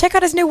 Check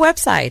out his new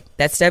website.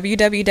 That's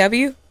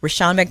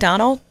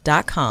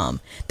www.rushionmcdonald.com.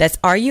 That's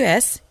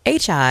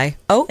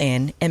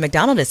RUSHION, and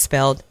McDonald is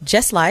spelled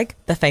just like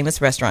the famous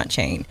restaurant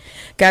chain.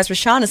 Guys,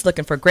 Rushion is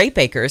looking for great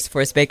bakers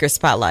for his Baker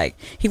Spotlight.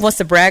 He wants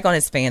to brag on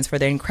his fans for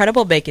their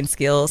incredible baking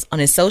skills on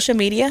his social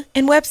media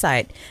and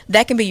website.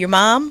 That can be your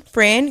mom,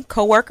 friend,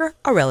 coworker,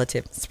 or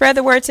relative. Spread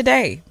the word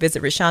today.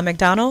 Visit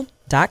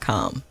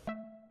RushionMcDonald.com.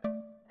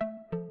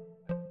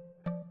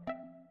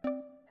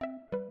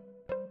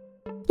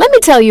 Let me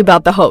tell you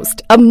about the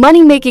host of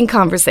Money Making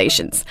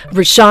Conversations,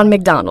 Rushion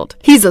McDonald.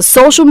 He's a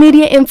social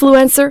media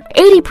influencer.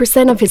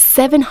 80% of his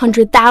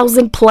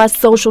 700,000 plus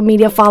social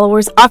media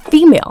followers are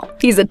female.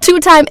 He's a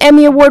 2-time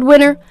Emmy Award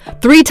winner,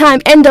 3-time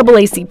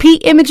NAACP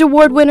Image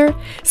Award winner,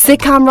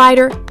 sitcom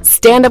writer,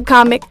 stand-up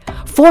comic,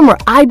 former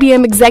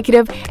IBM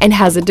executive, and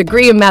has a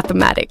degree in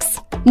mathematics.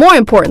 More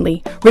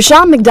importantly,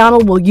 Rushion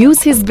McDonald will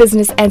use his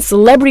business and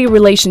celebrity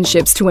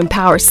relationships to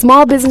empower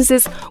small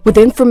businesses with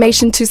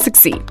information to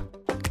succeed.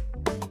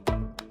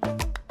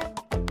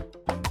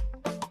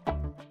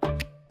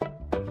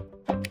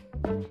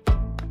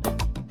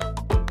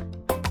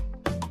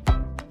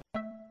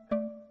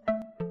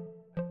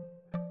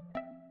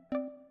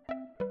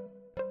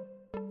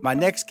 My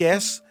next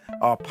guests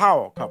are a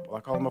power couple.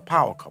 I call them a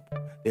power couple.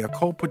 They are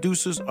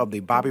co-producers of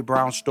the Bobby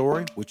Brown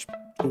Story, which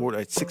scored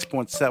at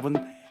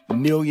 6.7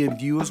 million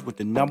viewers with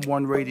the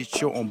 #1 rated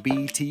show on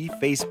BET,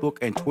 Facebook,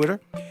 and Twitter.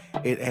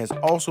 It has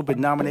also been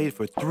nominated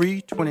for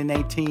 3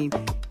 2019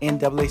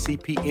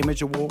 NAACP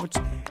Image Awards,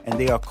 and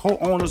they are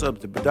co-owners of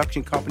the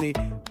production company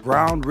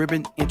Brown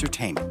Ribbon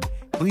Entertainment.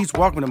 Please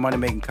welcome to Money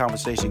Making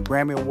Conversation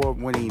Grammy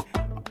Award-winning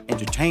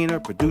entertainer,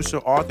 producer,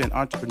 author, and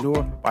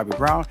entrepreneur Bobby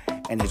Brown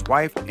and his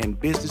wife and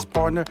business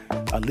partner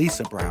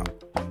Alicia Brown.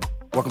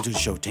 Welcome to the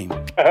show, team.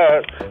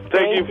 Thank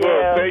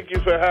you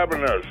for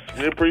having us.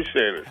 We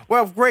appreciate it.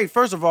 Well, great.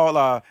 First of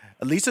all,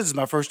 Alicia, this is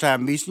my first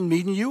time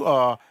meeting you.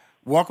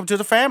 Welcome to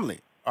the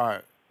family. All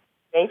right.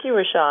 Thank you,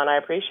 Rushion. I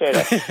appreciate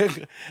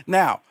it.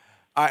 Now,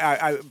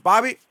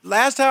 Bobby,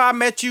 last time I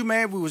met you,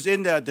 man, we was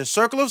in the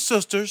Circle of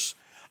Sisters.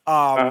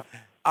 I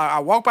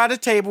walked by the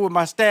table with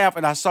my staff,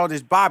 and I saw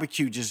this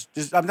barbecue,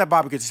 I'm not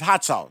barbecue, this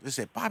hot sauce. They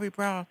said, Bobby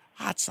Brown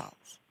hot sauce.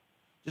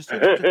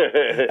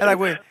 And I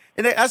went,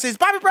 and I said, is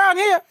Bobby Brown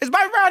here? Is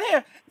Bobby Brown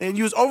here? And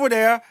you was over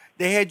there.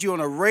 They had you on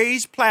a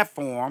raised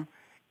platform,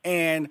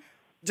 and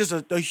just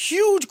a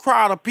huge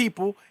crowd of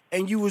people,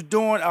 and you was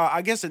doing,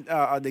 I guess,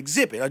 an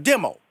exhibit, a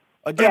demo.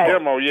 A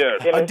demo.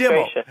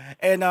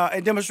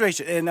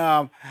 Demonstration. And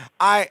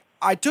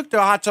I took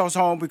the hot sauce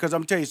home because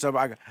I'm telling you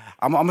something.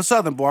 I'm a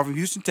Southern boy from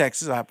Houston,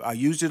 Texas. I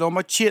used it on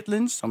my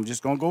chitlins. I'm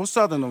just gonna go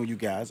Southern on you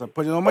guys. I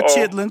put it on my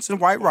chitlins and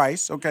white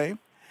rice. Okay.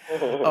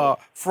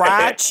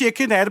 Fried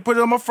chicken. I had to put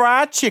it on my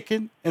fried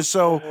chicken, and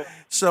so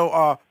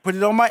put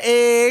it on my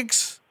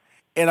eggs.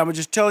 And I'm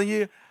just telling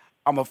you,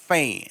 I'm a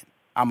fan.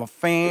 I'm a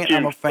fan.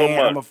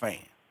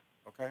 Okay.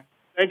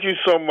 Thank you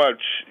so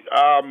much.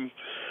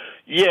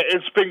 Yeah,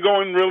 it's been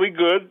going really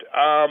good.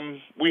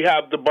 We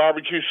have the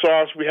barbecue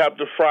sauce. We have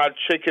the fried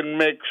chicken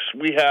mix.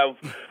 We have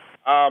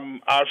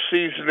our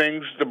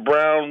seasonings, the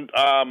brown,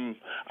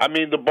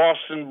 the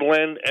Boston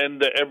blend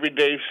and the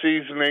everyday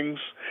seasonings.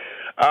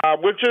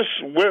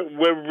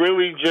 We're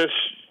really just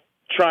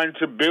trying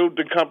to build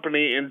the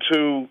company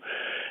into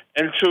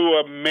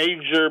a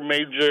major,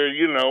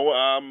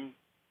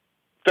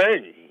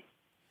 thing.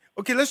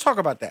 Okay, let's talk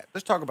about that.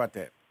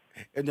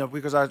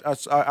 Because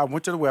I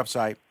went to the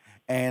website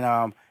and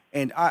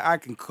I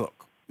can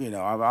cook.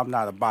 I'm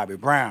not a Bobby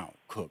Brown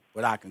cook,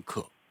 but I can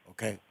cook.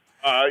 Okay.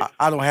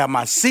 I don't have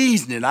my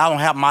seasoning. I don't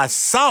have my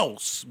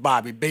sauce,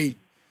 Bobby B,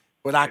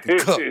 but I can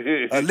cook.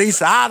 At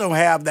least I don't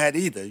have that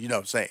either. You know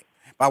what I'm saying?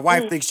 My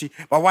wife thinks she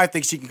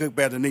can cook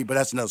better than me, but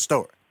that's another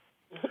story.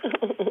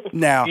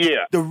 Now,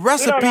 the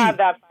recipe. We don't have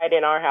that fight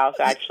in our house,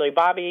 actually.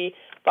 Bobby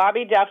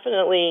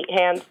definitely,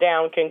 hands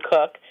down, can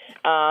cook.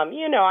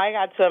 I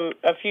got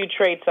a few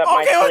traits up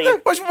my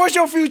sleeve. What's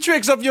your few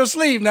tricks up your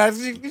sleeve now?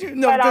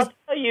 But I'll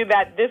tell you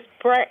that this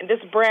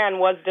brand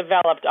was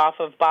developed off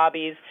of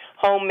Bobby's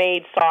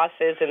homemade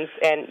sauces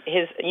and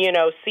his,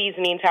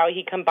 seasonings, how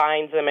he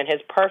combines them, and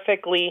his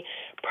perfectly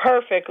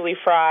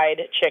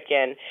fried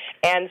chicken.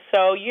 And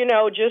so,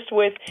 just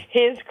with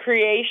his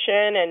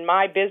creation and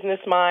my business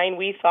mind,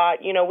 we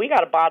thought, we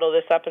got to bottle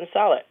this up and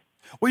sell it.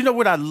 Well,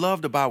 what I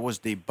loved about was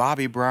the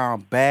Bobby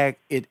Brown bag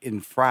it in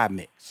fry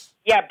mix.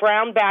 Yeah,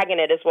 brown bagging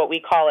it is what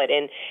we call it.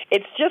 And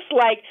it's just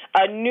like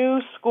a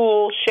new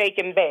school shake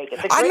and bake.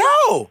 I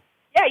know.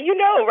 Yeah, you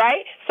know,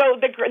 right? So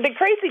the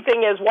crazy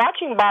thing is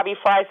watching Bobby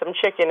fry some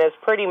chicken is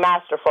pretty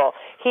masterful.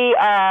 He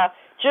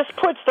just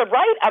puts the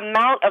right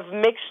amount of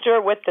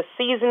mixture with the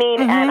seasoning,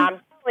 and I'm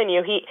telling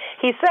you,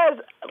 he says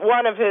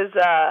one of his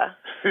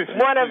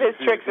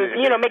tricks is,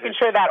 making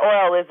sure that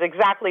oil is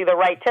exactly the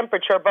right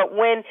temperature. But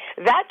when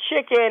that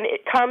chicken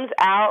comes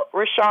out,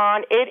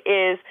 Rashawn, it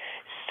is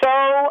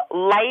so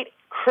light,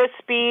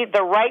 crispy,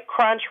 the right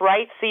crunch,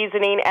 right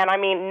seasoning, and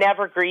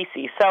never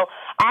greasy. So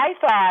I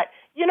thought,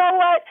 you know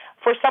what?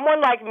 For someone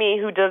like me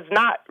who does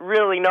not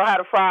really know how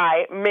to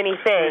fry many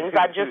things,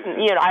 I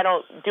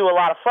don't do a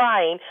lot of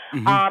frying,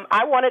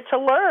 I wanted to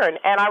learn.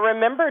 And I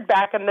remembered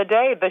back in the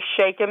day the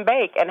shake and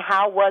bake and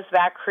how was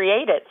that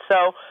created.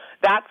 So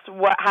that's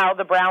how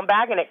the brown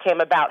bagging it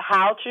came about,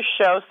 how to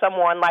show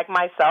someone like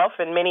myself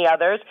and many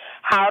others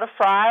how to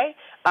fry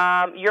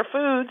your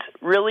foods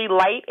really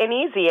light and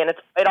easy, and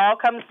it all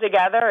comes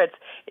together. It's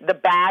the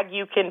bag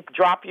you can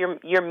drop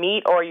your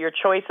meat or your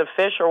choice of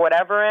fish or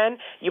whatever in.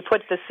 You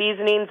put the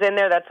seasonings in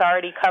there that's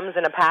already comes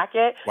in a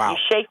packet. Wow. You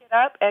shake it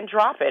up and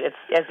drop it. It's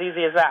as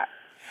easy as that.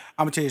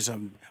 I'm going to tell you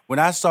something. When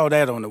I saw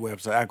that on the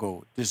website, I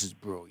go, this is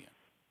brilliant.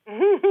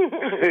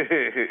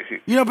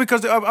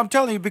 Because I'm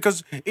telling you,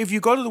 because if you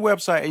go to the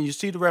website and you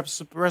see the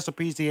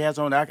recipes he has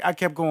on there, I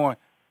kept going,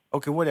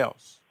 okay, what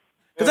else?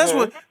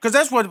 Because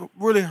that's what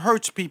really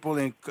hurts people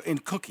in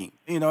cooking,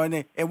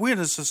 and we're in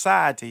a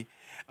society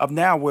of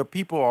now where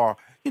people are,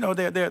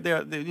 they're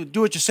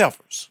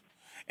do-it-yourselfers.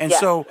 And yes,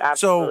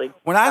 so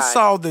when I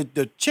saw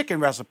the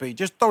chicken recipe,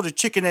 just throw the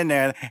chicken in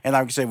there, and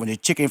like I say, when the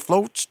chicken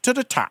floats to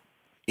the top,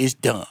 it's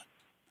done.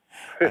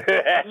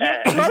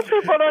 Most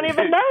people don't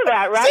even know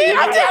that, right? See,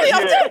 I'm telling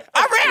you,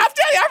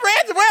 I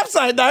read the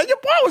website now. Your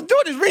boy was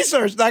doing his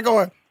research, and I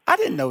going, I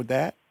didn't know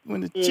that.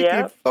 When the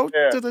chicken floats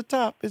to the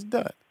top, it's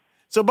done.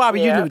 So,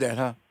 Bobby, you knew that,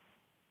 huh?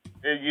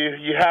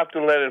 You have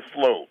to let it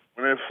float.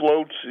 When it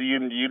floats,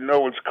 you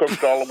know it's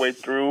cooked all the way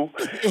through,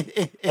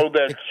 so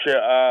that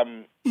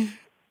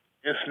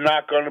it's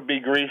not going to be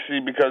greasy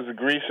because the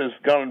grease is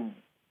going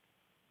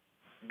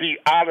to be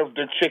out of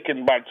the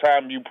chicken by the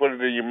time you put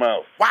it in your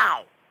mouth.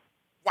 Wow.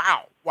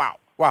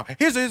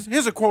 Here's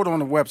a quote on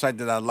the website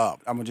that I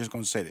love. I'm just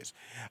going to say this.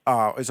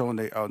 It's on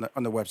the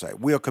website.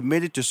 We are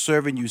committed to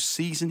serving you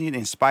seasoning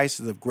and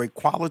spices of great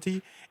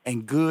quality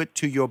and good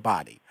to your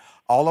body.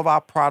 All of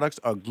our products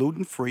are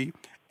gluten-free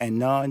and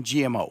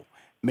non-GMO,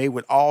 made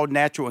with all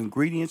natural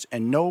ingredients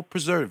and no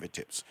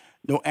preservatives.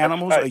 No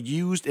animals are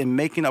used in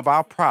making of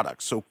our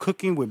products, so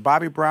cooking with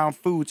Bobby Brown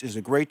Foods is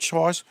a great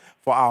choice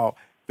for our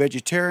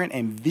vegetarian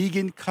and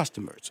vegan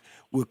customers.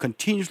 We're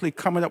continuously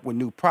coming up with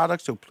new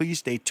products, so please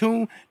stay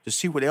tuned to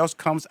see what else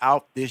comes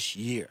out this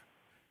year.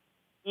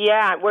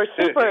 Yeah, we're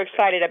super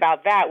excited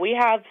about that. We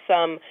have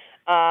some...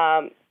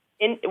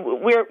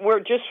 we're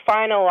just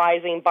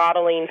finalizing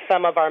bottling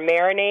some of our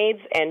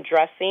marinades and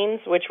dressings,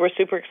 which we're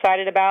super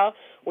excited about.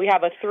 We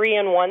have a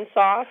 3-in-1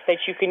 sauce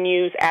that you can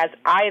use as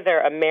either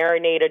a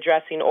marinade, a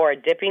dressing, or a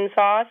dipping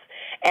sauce.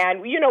 And,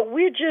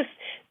 we're just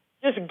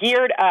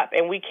geared up,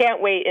 and we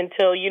can't wait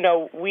until,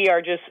 we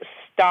are just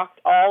stocked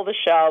all the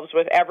shelves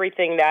with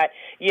everything that,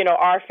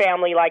 our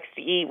family likes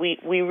to eat.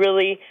 We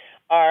really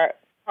are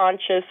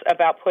conscious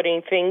about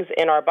putting things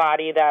in our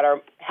body that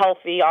are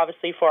healthy,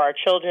 obviously, for our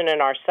children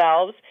and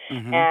ourselves,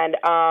 and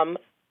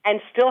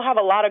still have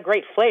a lot of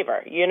great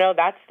flavor.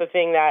 That's the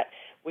thing that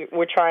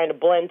we're trying to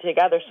blend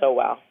together so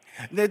well.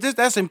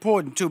 That's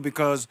important, too,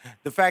 because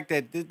the fact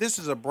that this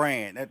is a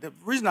brand, the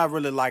reason I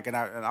really like it,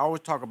 and I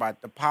always talk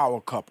about the power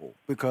couple,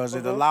 because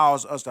it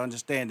allows us to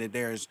understand that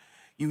there's,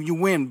 you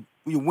win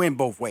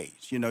both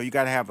ways. You know, you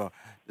got to have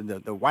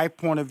the wife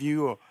point of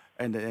view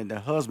and the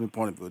husband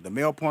point of view, the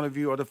male point of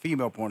view or the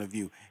female point of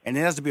view, and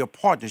it has to be a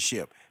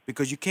partnership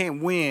because you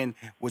can't win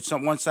with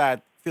one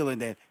side feeling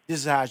that this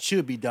is how it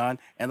should be done,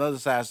 and the other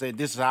side saying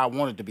this is how I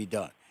want it to be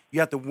done.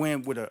 You have to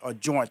win with a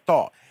joint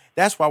thought.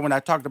 That's why when I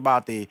talked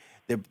about the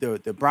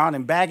Brown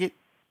and Baggett,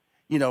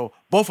 you know,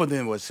 both of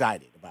them were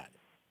excited about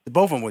it.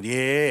 Both of them were,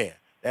 yeah.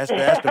 That's the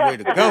way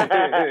to go.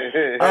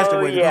 That's the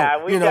way to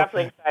go. We're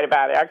definitely excited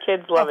about it. Our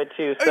kids love it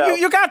too. So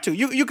you got to.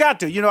 You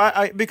got to. You know,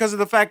 I because of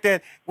the fact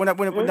that when I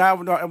went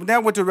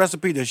to the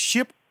recipe, the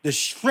shrimp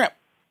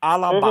a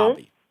la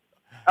Bobby.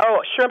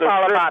 Oh, shrimp a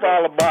la Bobby.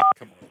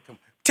 Come on.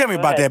 Tell me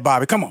about that,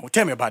 Bobby. Come on,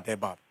 tell me about that,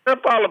 Bobby.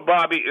 Shrimp a la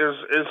Bobby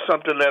is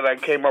something that I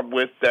came up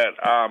with that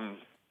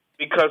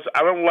because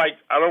I don't like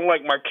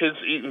my kids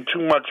eating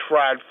too much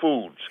fried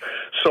foods.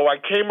 So I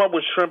came up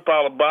with shrimp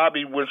a la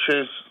Bobby, which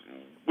is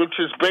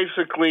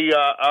basically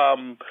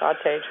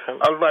sauteed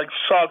shrimp. Like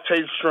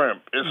sauteed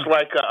shrimp. It's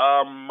like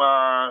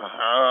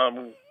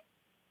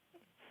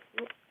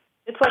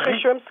it's like a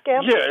shrimp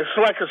scampi? Yeah, it's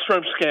like a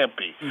shrimp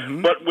scampi,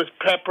 but with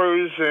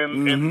peppers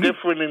and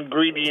different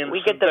ingredients.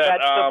 We get the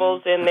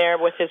vegetables in there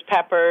with his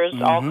peppers,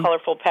 all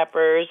colorful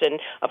peppers,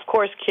 and of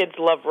course kids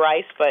love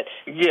rice, but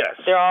yes,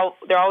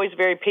 they're always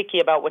very picky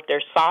about what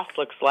their sauce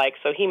looks like,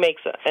 so he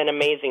makes an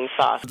amazing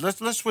sauce.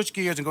 Let's switch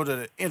gears and go to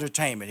the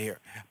entertainment here.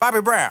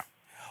 Country Brown,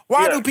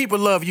 why do people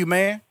love you,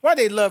 man? Why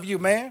they love you,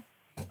 man?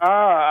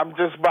 I'm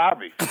just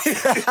Bobby.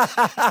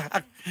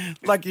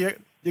 Like your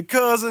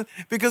cousin.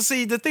 Because,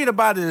 see, the thing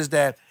about it is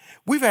that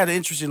we've had an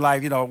interesting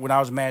life. You know, when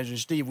I was managing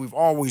Steve, we've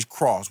always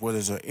crossed, whether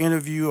it's an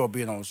interview or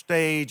being on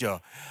stage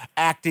or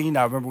acting.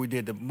 I remember we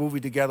did the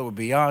movie together with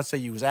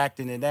Beyonce. You was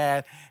acting in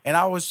that. And I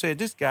always said,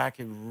 this guy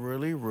can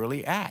really,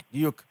 really act.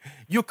 You're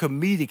a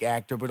comedic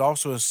actor, but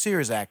also a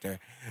serious actor.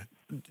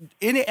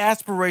 Any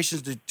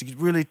aspirations to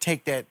really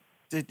take that,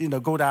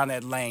 go down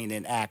that lane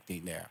in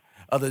acting there?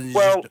 Other than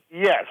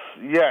yes.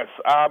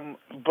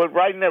 But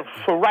right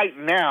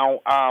now,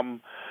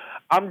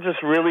 I'm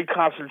just really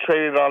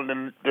concentrated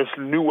on this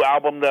new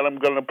album that I'm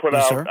going to put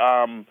out,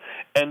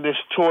 and this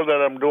tour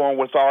that I'm doing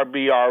with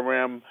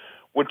RBRM,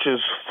 which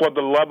is For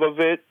the Love of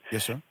It.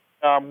 Yes, sir.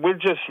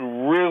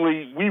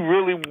 We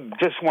really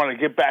just want to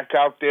get back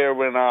out there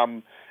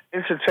and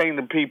entertain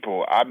the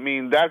people. I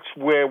mean, that's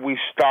where we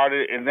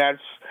started, and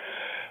that's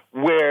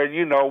where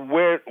the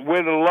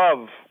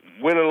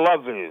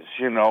love is,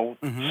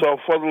 So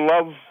For the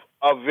Love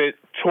of It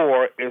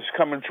tour is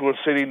coming to a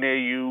city near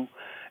you,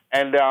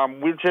 and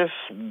we're just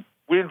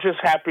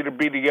happy to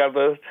be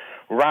together.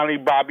 Ronnie,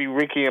 Bobby,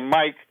 Ricky, and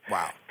Mike.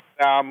 Wow.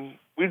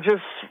 We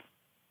just,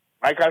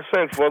 like I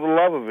said, for the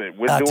love of it.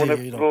 We're doing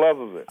it for the love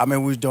of it. I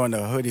mean, we was doing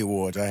the Hoodie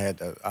Awards. I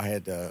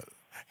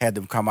had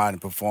them come out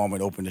and perform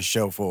and open the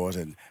show for us,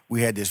 and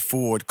we had this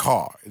Ford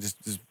car,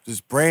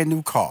 this brand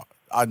new car,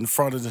 out in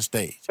front of the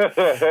stage. On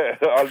front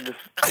of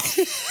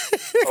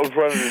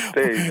the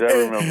stage, I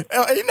remember.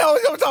 You know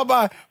what I'm talking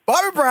about?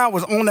 Bobby Brown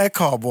was on that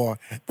car, boy.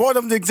 Boy,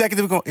 them the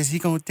executive going, is he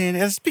going to stand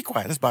there? Be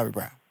quiet. That's Bobby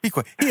Brown. Be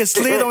quiet. He had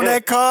slid on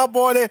that car,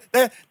 boy.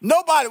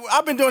 Nobody,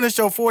 I've been doing this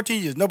show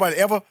 14 years. Nobody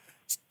ever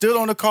stood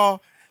on the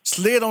car,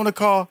 slid on the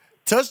car,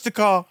 touched the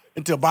car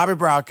until Bobby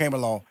Brown came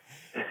along.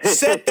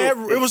 Sat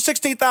there. It was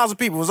 16,000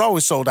 people. It was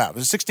always sold out. It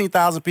was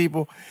 16,000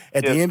 people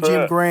at the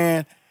MGM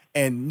Grand.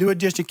 And New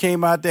Edition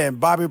came out there, and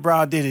Bobby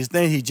Brown did his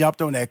thing. He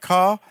jumped on that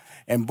car,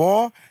 and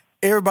boy,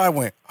 everybody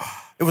went.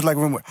 It was like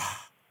when went,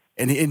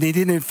 and he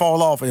didn't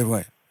fall off. And it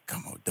went,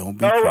 come on, don't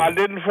be. No, I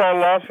didn't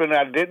fall off, and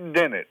I didn't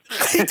dent it.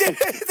 He did.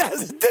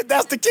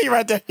 That's the key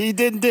right there. He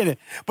didn't dent it.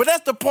 But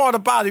that's the part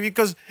about it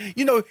because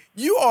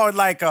you are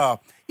like you're a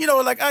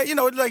little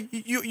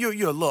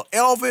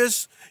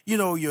Elvis.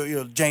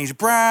 You're James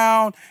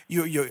Brown.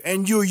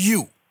 You're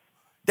you.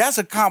 That's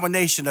a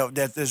combination of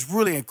that's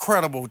really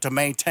incredible to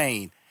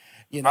maintain.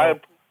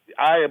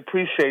 I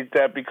appreciate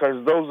that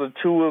because those are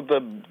two of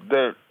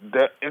the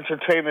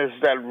entertainers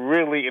that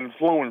really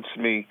influenced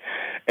me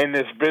in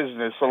this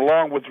business,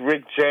 along with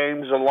Rick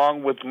James,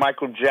 along with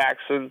Michael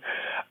Jackson,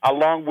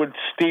 along with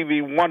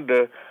Stevie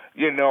Wonder.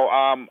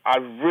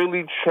 I've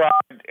really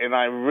tried and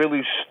I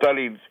really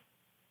studied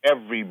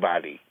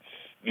everybody,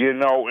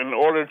 in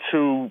order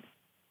to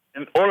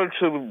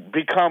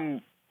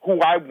become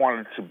who I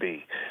wanted to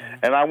be.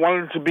 And I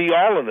wanted to be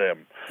all of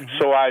them. Mm-hmm.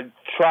 So I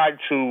tried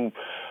to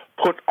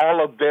put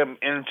all of them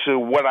into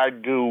what I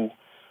do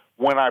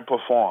when I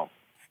perform.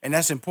 And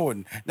that's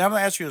important. Now I'm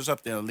going to ask you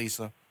something,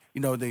 Alicia.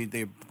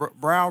 The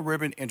Brown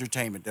Ribbon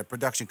Entertainment, the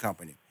production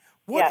company.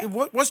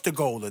 What's the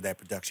goal of that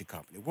production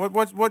company?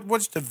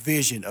 What's the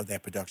vision of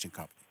that production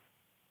company?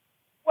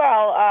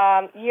 Well,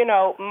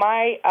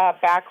 my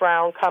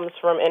background comes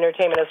from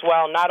entertainment as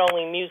well, not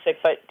only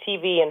music, but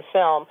TV and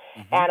film.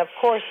 Mm-hmm. And, of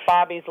course,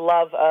 Bobby's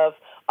love of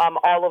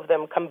all of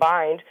them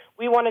combined.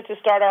 We wanted to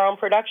start our own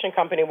production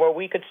company where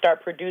we could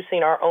start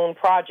producing our own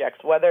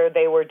projects, whether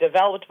they were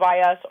developed by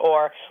us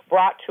or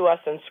brought to us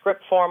in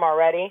script form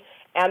already.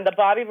 And the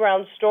Bobby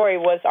Brown story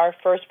was our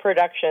first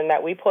production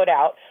that we put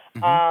out.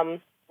 Mm-hmm.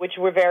 which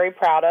we're very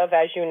proud of.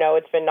 As you know,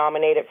 it's been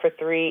nominated for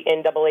 3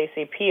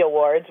 NAACP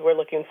awards we're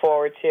looking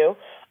forward to.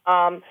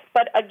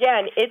 But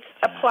again, it's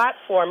a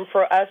platform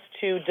for us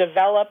to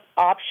develop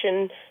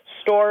option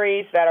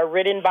stories that are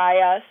written by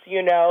us,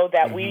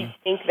 that we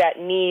think that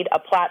need a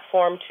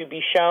platform to be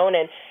shown.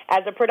 And as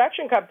a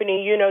production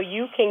company,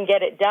 you can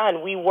get it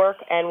done. We work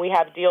and we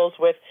have deals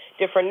with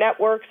different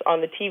networks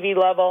on the TV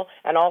level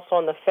and also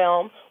on the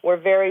film.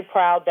 We're very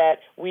proud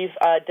that we've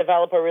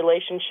developed a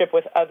relationship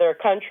with other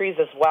countries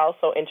as well.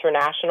 So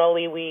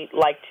internationally, we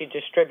like to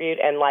distribute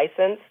and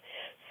license.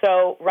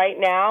 So right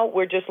now,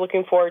 we're just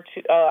looking forward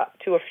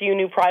to a few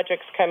new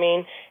projects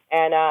coming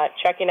and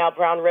checking out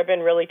Brown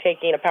Ribbon really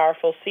taking a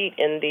powerful seat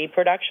in the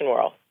production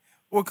world.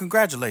 Well,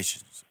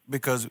 congratulations,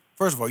 because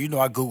first of all,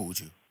 I Googled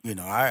you.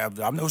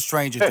 I'm no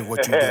stranger to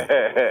what you do.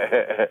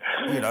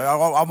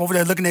 I'm over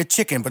there looking at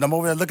chicken, but I'm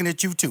over there looking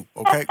at you too,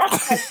 okay?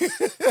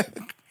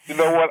 You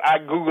know what? I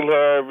Google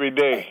her every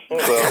day. So.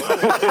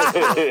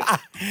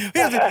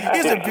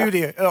 Here's the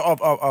beauty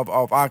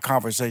of our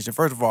conversation.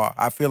 First of all,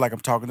 I feel like I'm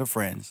talking to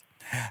friends.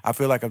 I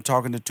feel like I'm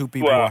talking to two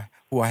people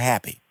who are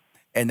happy,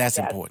 and that's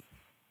important.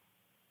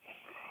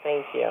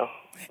 Thank you.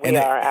 We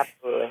are,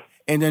 absolutely.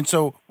 And then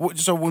so when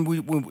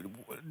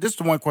this is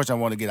the one question I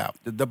want to get out.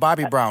 The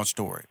Bobby Brown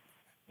story.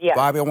 Yeah.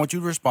 Bobby, I want you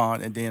to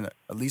respond, and then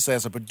Alicia,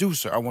 as a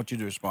producer, I want you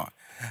to respond.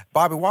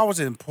 Bobby, why was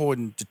it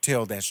important to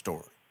tell that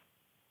story?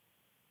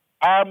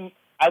 I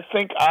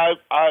think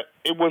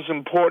it was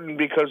important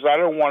because I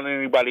don't want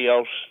anybody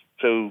else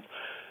to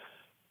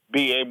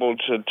be able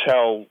to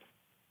tell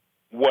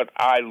what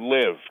I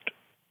lived.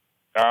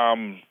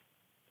 And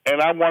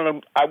I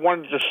wanted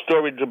the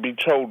story to be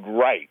told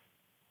right.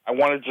 I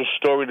wanted the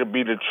story to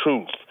be the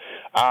truth,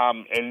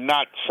 and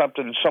not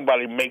something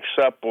somebody makes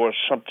up or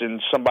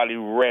something somebody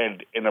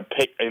read in a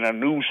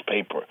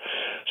newspaper.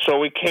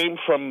 So it came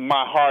from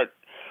my heart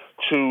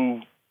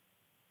to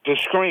the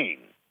screen,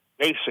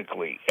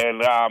 basically.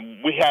 And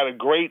we had a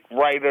great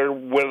writer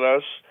with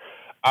us,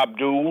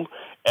 Abdul,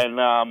 and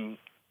a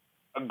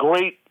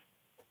great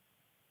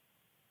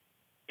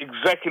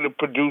executive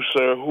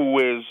producer who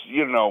is,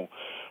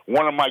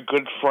 one of my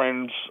good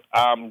friends,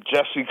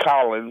 Jesse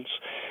Collins.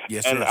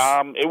 Yes, and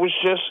it was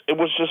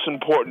just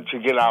important to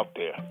get out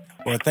there.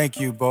 Well, thank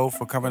you both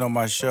for coming on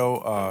my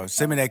show.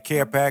 Send me that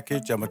care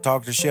package. I'm gonna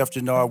talk to Chef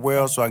Jannard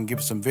Wells so I can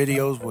give some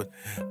videos with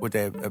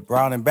that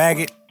Brown and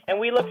Baggett. And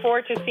we look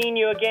forward to seeing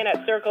you again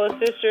at Circle of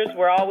Sisters.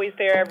 We're always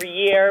there every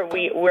year.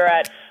 We're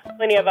at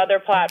plenty of other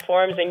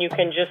platforms, and you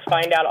can just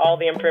find out all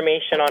the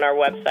information on our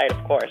website,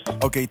 of course.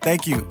 Okay,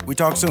 thank you. We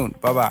talk soon.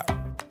 Bye-bye.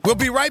 We'll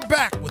be right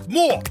back with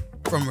more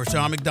from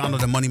Rushion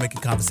McDonald and Money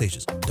Making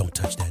Conversations. Don't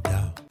touch that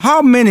dial.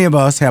 How many of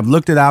us have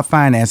looked at our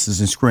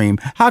finances and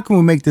screamed, how can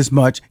we make this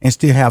much and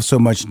still have so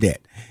much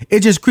debt? It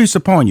just creeps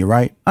upon you,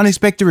 right?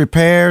 Unexpected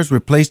repairs,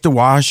 replace the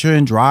washer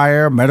and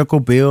dryer, medical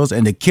bills,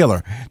 and the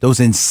killer, those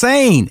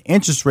insane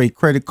interest rate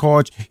credit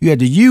cards you had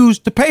to use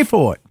to pay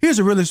for it. Here's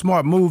a really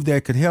smart move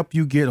that could help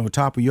you get on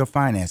top of your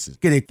finances.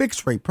 Get a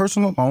fixed rate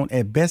personal loan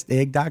at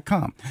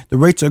bestegg.com. The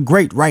rates are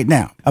great right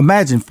now.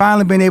 Imagine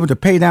finally being able to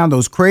pay down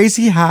those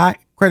crazy high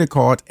credit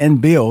cards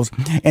and bills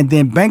and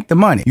then bank the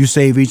money you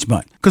save each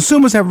month.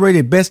 Consumers have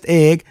rated Best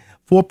Egg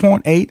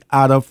 4.8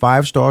 out of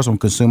 5 stars on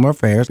Consumer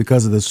Affairs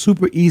because of the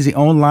super easy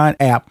online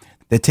app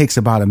that takes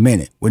about a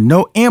minute with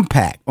no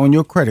impact on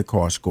your credit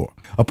card score.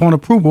 Upon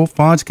approval,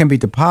 funds can be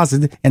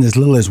deposited in as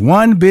little as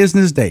 1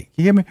 business day.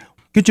 You hear me?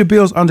 Get your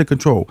bills under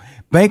control.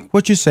 Bank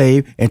what you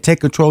save and take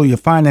control of your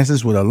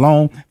finances with a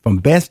loan from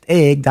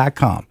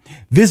bestegg.com.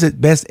 Visit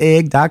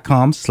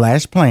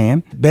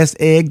bestegg.com/plan.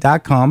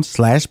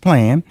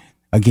 bestegg.com/plan.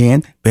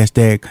 Again,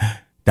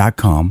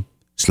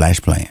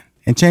 bestegg.com/plan.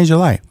 And change your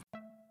life.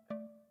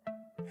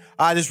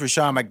 Hi, this is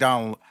Rushion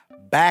McDonald,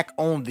 back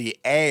on the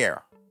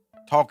air,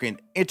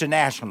 talking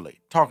internationally,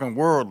 talking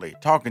worldly,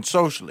 talking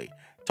socially,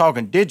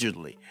 talking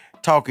digitally,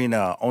 talking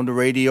on the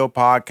radio,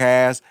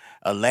 podcast,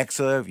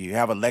 Alexa. If you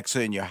have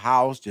Alexa in your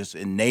house, just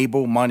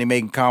enable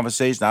money-making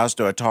conversation. I'll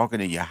start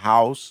talking in your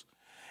house,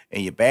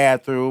 in your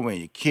bathroom, in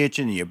your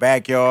kitchen, in your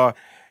backyard,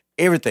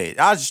 everything.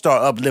 I'll just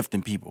start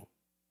uplifting people.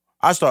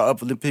 I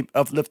start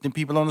uplifting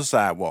people on the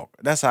sidewalk.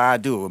 That's how I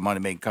do it with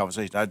money-making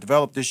conversation. I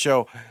developed this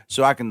show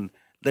so I can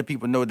let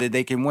people know that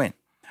they can win.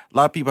 A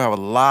lot of people have a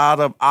lot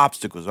of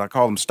obstacles. I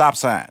call them stop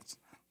signs.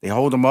 They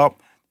hold them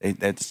up.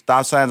 The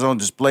stop signs on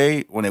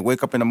display. When they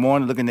wake up in the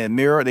morning, look in that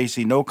mirror, they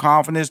see no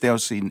confidence. They don't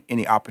see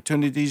any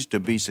opportunities to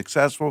be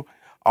successful.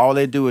 All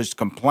they do is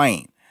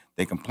complain.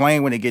 They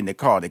complain when they get in the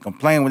car. They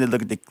complain when they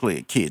look at their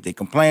kids. They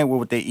complain with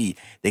what they eat.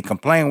 They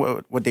complain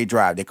with what they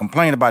drive. They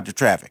complain about the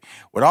traffic.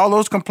 With all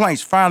those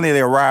complaints, finally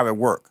they arrive at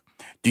work.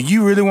 Do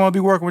you really want to be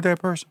working with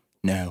that person?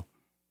 No.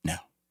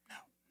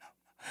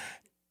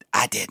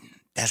 I didn't.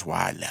 That's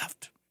why I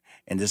left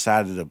and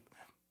decided to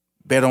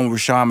bet on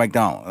Rushion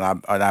McDonald.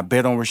 And I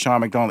bet on Rushion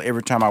McDonald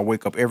every time I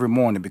wake up every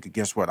morning because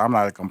guess what? I'm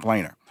not a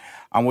complainer.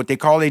 I'm what they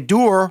call a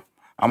doer.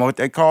 I'm what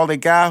they call a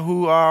guy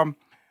who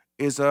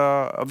is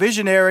a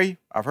visionary.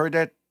 I've heard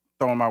that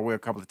thrown my way a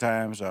couple of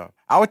times.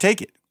 I would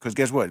take it because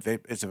guess what? If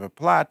it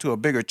applied to a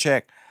bigger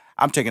check,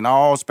 I'm taking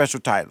all special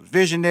titles.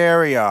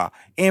 Visionary,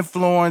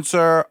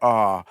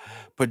 influencer,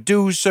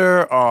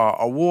 producer,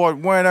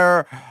 award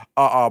winner,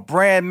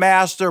 brand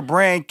master,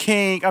 brand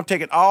king. I'm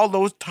taking all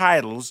those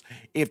titles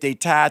if they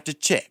tied to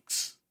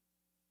checks.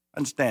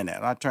 Understand that.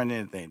 I'm not turning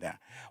anything down.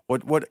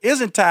 What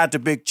isn't tied to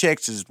big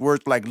checks is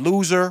words like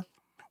loser,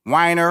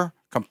 whiner,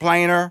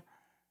 complainer,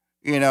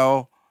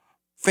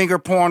 finger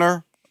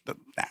pointer.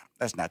 Nah,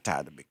 that's not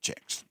tied to big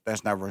checks.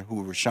 That's not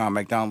who Rushion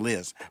McDonald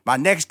is. My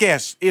next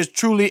guest is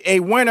truly a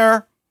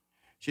winner.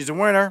 She's a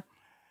winner.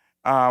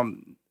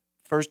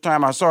 First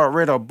time I saw her,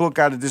 read a book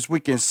out of This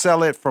Weekend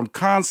Sell It, From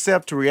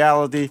Concept to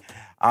Reality.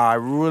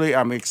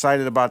 I'm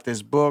excited about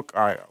this book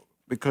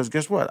because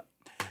guess what?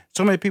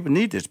 So many people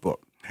need this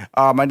book.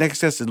 My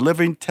next guest is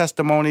Living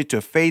Testimony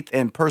to Faith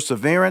and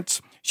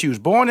Perseverance. She was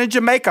born in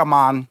Jamaica,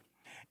 man,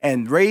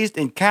 and raised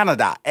in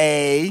Canada.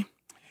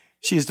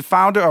 She is the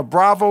founder of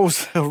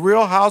Bravo's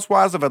Real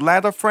Housewives of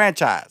Atlanta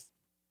franchise.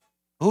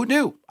 Who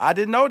knew? I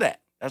didn't know that.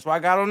 That's why I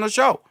got on the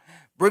show.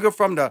 Bring her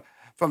from the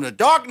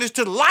darkness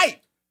to the light.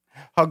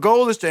 Her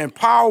goal is to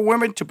empower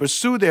women to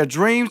pursue their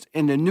dreams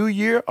in the new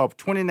year of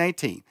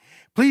 2019.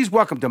 Please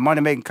welcome to Money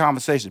Making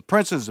Conversation,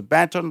 Princess of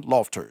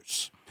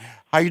Banton-Lofters.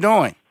 How you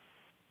doing?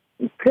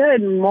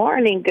 Good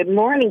morning.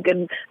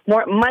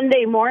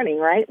 Monday morning,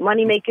 right?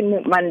 Money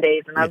Making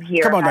Mondays, and I'm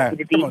here. Happy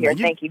to be here.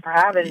 Thank you for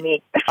having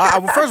me.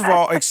 Well, first of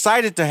all,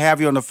 excited to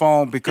have you on the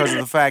phone because of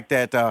the fact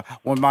that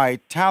when my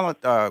talent,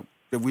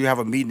 we have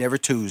a meeting every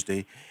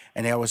Tuesday,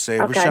 and they always say,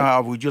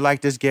 Rushion, would you like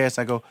this guest?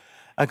 I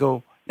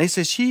go. They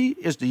said she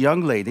is the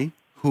young lady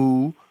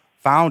who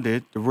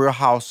founded the Real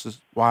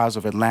Housewives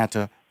of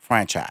Atlanta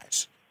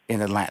franchise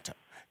in Atlanta.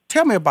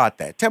 Tell me about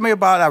that. Tell me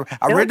about,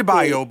 I read the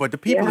bio, but the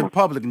people in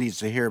public needs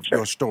to hear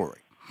your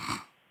story.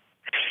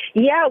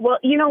 Yeah, well,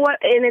 you know what?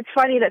 And it's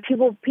funny that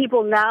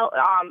people now,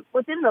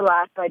 within the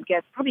last, I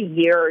guess, probably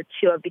year or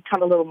two, have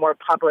become a little more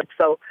public.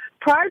 So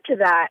prior to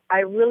that,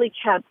 I really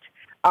kept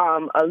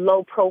a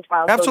low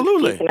profile.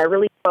 Absolutely. And I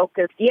really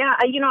focused. Yeah,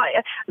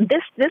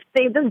 this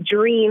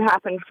dream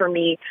happened for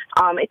me.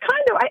 I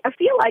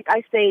feel like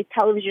I say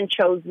television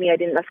chose me. I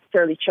didn't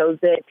necessarily chose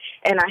it.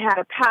 And I had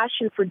a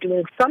passion for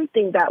doing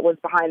something that was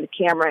behind the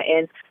camera.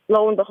 And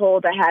lo and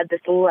behold, I had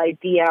this little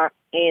idea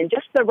and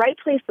just the right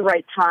place, the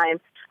right time.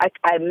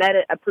 I met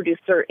a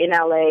producer in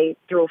L.A.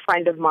 through a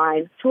friend of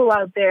mine, flew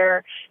out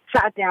there,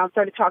 sat down,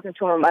 started talking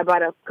to him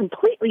about a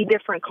completely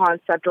different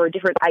concept or a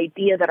different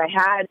idea that I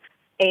had.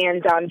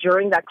 And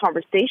during that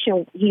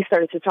conversation, he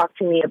started to talk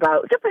to me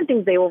about different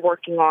things they were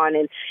working on.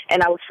 And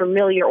I was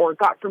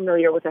got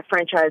familiar with a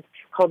franchise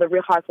called the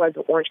Real Housewives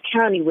of Orange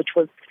County, which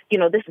was,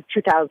 this is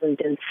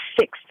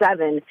 2006,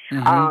 7.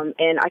 Mm-hmm.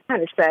 And I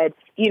kind of said,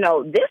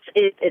 this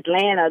is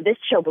Atlanta. This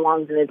show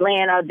belongs in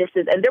Atlanta.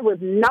 And there was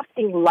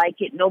nothing like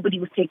it. Nobody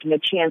was taking a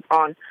chance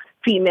on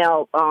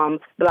female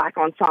black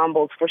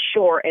ensembles for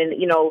sure. And,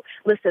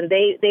 listen,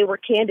 they were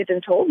candid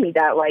and told me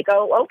that, like,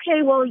 oh,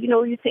 okay, well,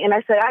 you think, and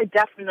I said,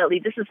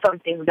 this is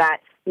something that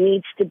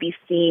needs to be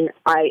seen.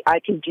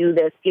 I can do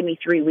this. Give me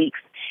 3 weeks.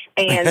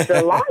 And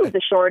the long of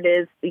the short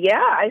is,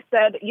 I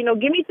said,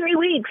 give me 3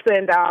 weeks,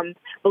 and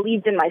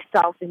believed in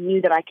myself and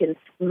knew that I can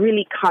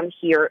really come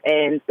here.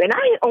 And I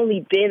had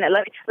only been,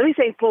 let me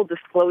say full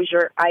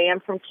disclosure, I am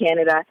from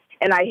Canada,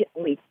 and I had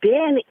only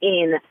been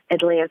in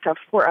Atlanta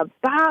for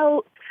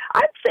about,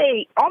 I'd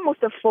say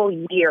almost a full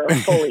year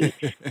fully.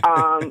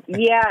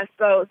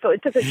 So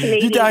it took a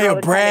Canadian. You down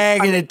here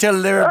bragging and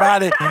telling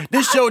everybody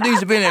this show needs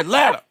to be in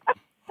Atlanta.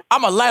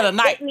 I'm Atlanta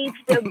night. It needs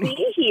to be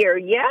here,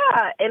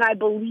 and I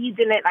believed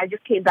in it. I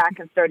just came back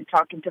and started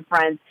talking to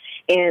friends,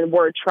 and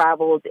word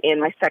traveled.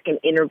 And my second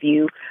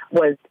interview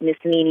was Miss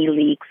Nene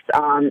Leakes,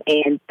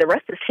 and the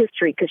rest is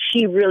history because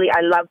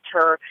I loved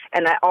her,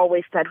 and I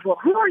always said, well,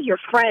 who are your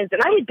friends?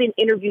 And I had been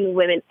interviewing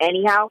women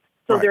anyhow.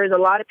 So there's a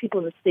lot of people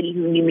in the city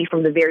who knew me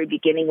from the very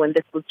beginning when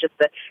this was just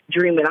a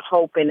dream and a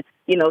hope and,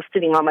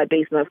 sitting on my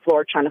basement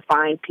floor trying to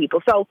find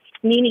people. So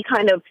Nene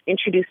kind of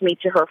introduced me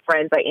to her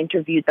friends. I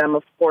interviewed them,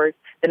 of course.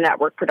 The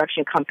network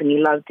production company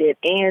loved it.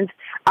 And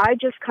I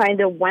just kind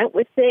of went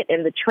with it,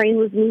 and the train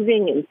was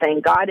moving, and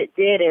thank God it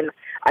did. And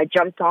I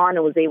jumped on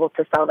and was able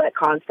to sell that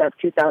concept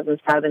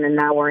 2007, and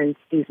now we're in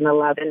season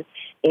 11.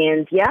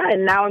 And,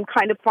 and now I'm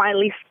kind of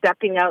finally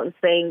stepping out and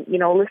saying,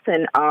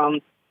 listen,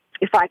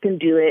 if I can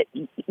do it,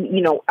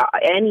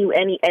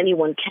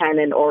 anyone can,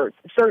 and or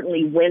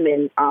certainly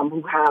women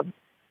who have,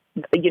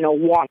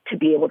 want to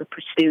be able to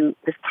pursue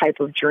this type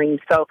of dream.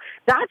 So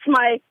that's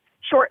my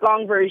short,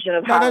 long version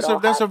of how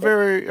that's a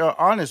very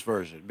honest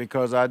version,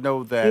 because I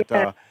know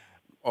that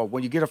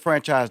when you get a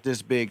franchise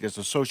this big that's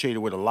associated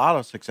with a lot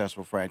of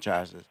successful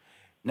franchises,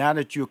 now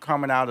that you're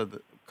coming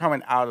from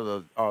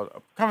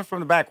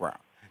the background,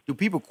 do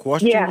people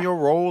question your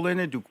role in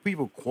it? Do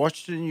people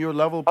question your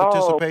level of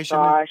participation?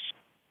 Oh, gosh.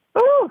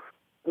 Ooh,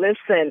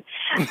 listen,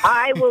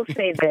 I will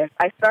say this.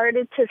 I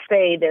started to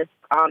say this,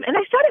 and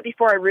I said it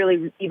before I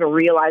really even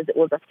realized it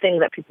was a thing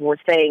that people were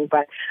saying,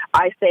 but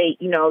I say,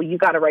 you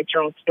got to write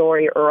your own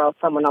story or else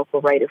someone else will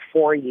write it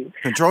for you.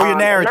 Control your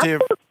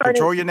narrative.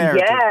 Control your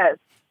narrative. Yes.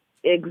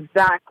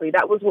 Exactly.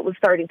 That was what was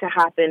starting to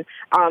happen.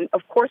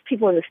 Of course,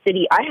 people in the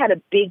city, I had a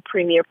big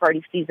premiere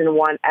party season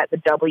 1 at the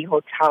W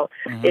Hotel.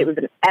 Mm-hmm. It was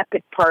an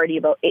epic party,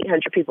 about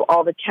 800 people,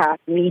 all the cast,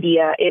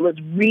 media. It was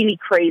really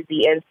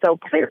crazy. And so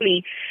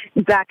clearly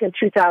back in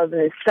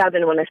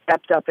 2007, when I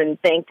stepped up and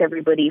thanked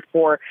everybody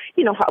for,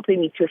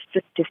 helping me to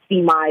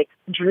see my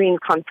dream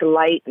come to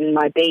light and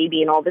my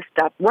baby and all this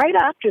stuff. Right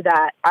after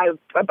that,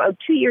 about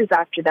 2 years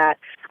after that,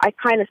 I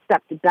kind of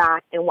stepped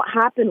back. And what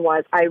happened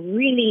was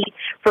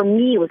for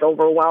me, it was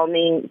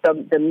overwhelming,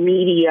 the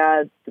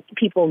media, the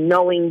people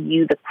knowing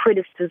you, the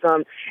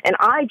criticism, and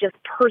I just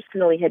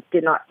personally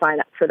did not sign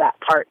up for that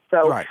part.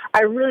 So right.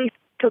 I really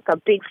took a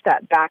big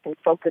step back and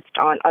focused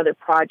on other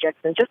projects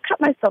and just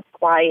kept myself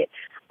quiet.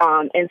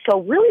 And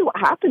so really what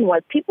happened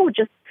was people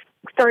just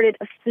started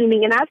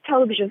assuming, and as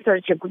television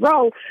started to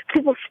grow,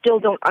 people still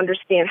don't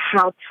understand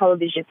how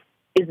television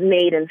is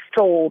made and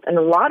sold. And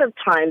a lot of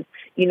times,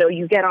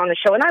 you get on a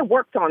show, and I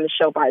worked on the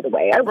show, by the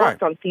way. I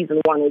worked on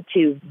season 1 and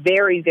 2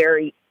 very,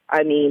 very,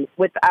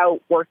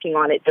 without working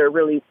on it,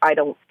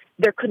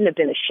 there couldn't have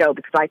been a show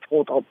because I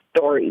told all the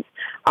stories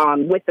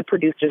with the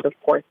producers, of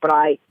course, but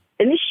I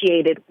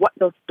initiated what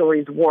those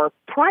stories were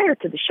prior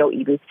to the show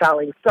even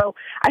selling. So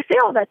I say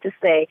all that to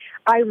say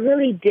I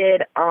really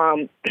did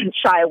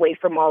shy away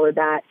from all of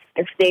that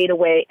and stayed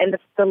away. And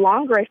the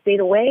longer I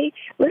stayed away,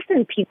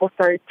 people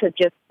started to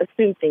just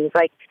assume things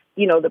like,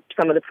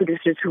 some of the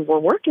producers who were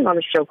working on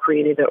the show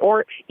created it,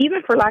 or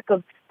even for lack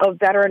of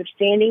better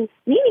understanding,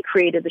 Lini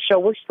created the show.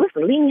 Which,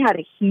 Lini had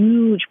a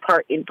huge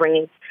part in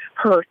bringing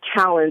her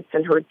talents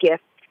and her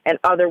gifts and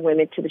other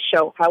women to the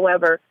show.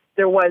 However,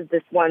 there was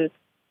this one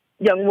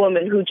young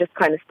woman who just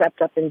kind of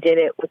stepped up and did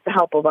it with the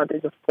help of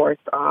others, of course,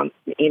 and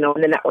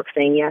the network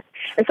saying yes.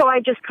 And so I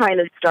just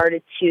kind of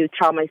started to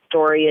tell my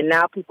story, and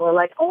now people are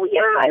like, oh,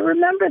 yeah, I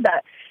remember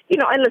that.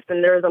 And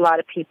listen, there's a lot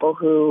of people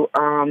who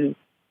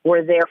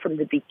were there from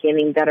the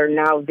beginning that are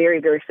now very,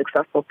 very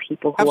successful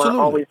people who are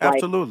always like,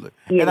 absolutely.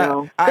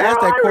 I asked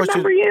that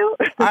question. Remember you.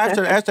 I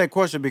asked that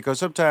question because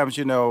sometimes,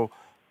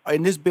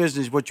 in this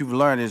business, what you've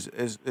learned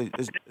is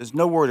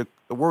no word.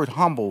 The word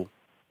humble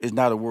is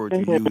not a word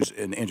you use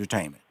in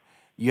entertainment.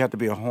 You have to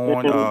be a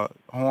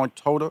horn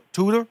tutor.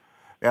 You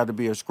have to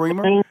be a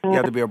screamer. You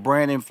have to be a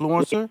brand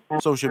influencer,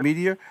 social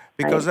media.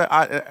 Because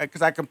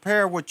I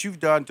compare what you've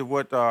done to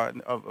what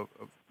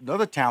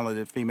another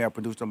talented female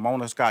producer,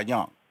 Mona Scott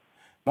Young.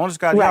 Mona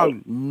Scott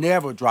Young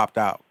never dropped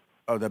out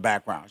of the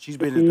background. She's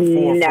been at the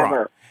forefront.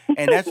 Never.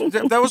 And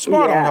that was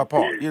smart on her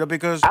part,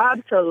 because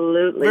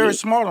absolutely very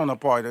smart on her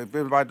part. If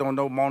everybody don't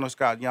know, Mona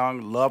Scott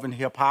Young, Love and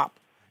Hip Hop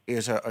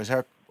is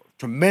her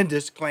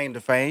tremendous claim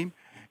to fame.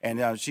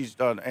 And she's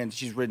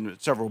written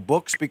several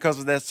books because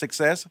of that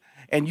success.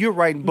 And you're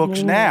writing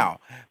books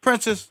now.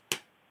 Princess,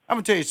 I'm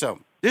going to tell you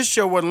something. This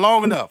show wasn't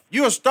long enough.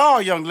 You're a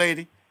star, young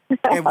lady.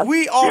 And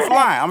we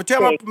offline. I'm going to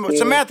tell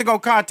Samantha going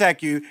to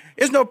contact you.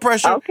 There's no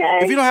pressure. Okay.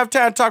 If you don't have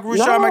time to talk to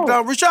Rashawn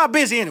McDonald, Rashawn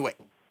busy anyway.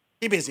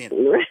 He busy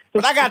anyway.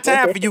 But I got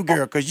time for you,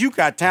 girl, because you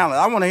got talent.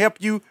 I want to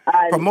help you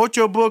promote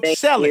your book,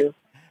 sell it.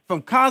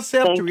 From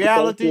concept to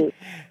reality.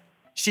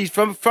 She's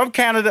from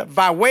Canada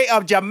by way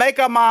of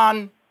Jamaica,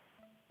 man.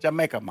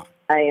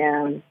 I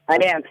am.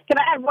 Can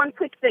I add one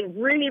quick thing,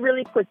 really,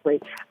 really quickly?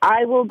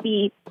 I will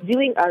be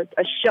doing a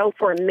show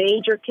for a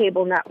major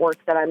cable network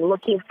that I'm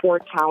looking for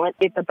talent.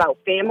 It's about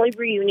family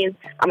reunions.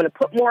 I'm going to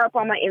put more up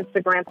on my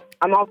Instagram.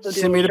 I'm also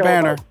doing a show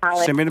about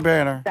talent. Send me the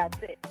banner.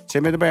 That's it.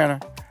 Send me the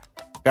banner.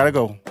 Gotta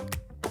go.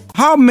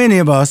 How many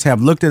of us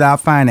have looked at our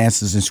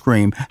finances and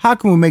screamed, how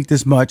can we make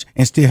this much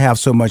and still have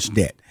so much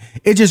debt?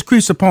 It just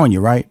creeps upon you,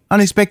 right?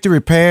 Unexpected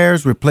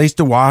repairs, replace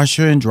the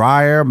washer and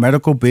dryer,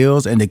 medical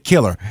bills, and the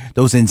killer,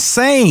 those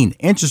insane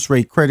interest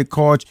rate credit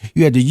cards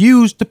you had to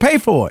use to pay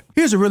for it.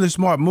 Here's a really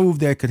smart move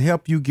that could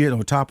help you get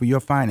on top of your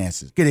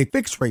finances. Get a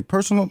fixed rate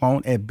personal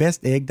loan at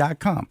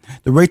bestegg.com.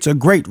 The rates are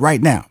great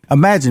right now.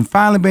 Imagine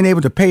finally being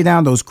able to pay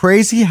down those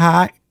crazy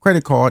high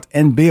credit cards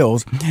and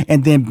bills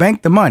and then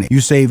bank the money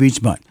you save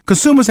each month.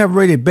 Consumers have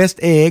rated Best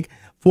Egg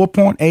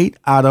 4.8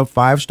 out of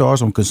 5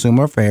 stars on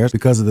Consumer Affairs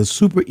because of the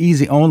super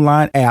easy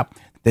online app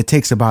that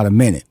takes about a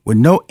minute with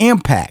no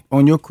impact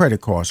on your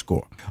credit card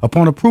score.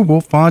 Upon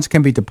approval, funds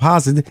can be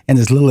deposited in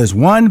as little as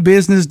 1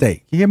 business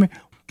day. You hear me?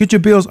 Get your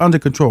bills under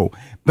control.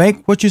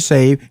 Bank what you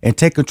save and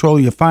take control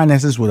of your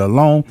finances with a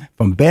loan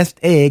from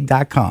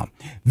bestegg.com.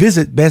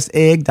 Visit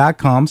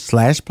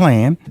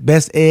bestegg.com/plan.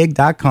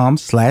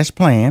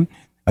 bestegg.com/plan.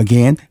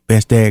 Again,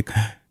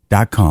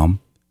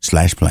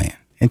 bestegg.com/plan.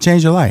 And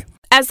change your life.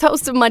 As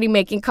host of Money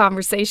Making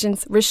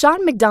Conversations,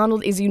 Rashawn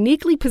McDonald is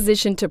uniquely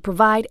positioned to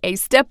provide a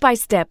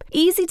step-by-step,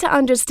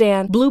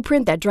 easy-to-understand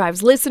blueprint that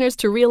drives listeners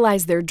to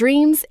realize their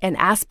dreams and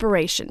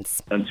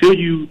aspirations. Until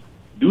you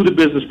do the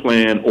business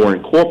plan or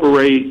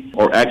incorporate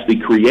or actually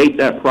create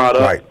that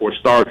product or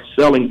start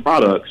selling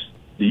products,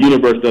 the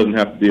universe doesn't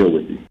have to deal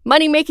with you.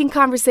 Money Making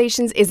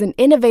Conversations is an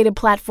innovative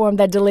platform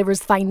that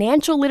delivers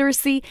financial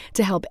literacy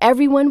to help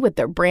everyone with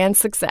their brand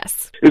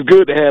success. It's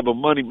good to have a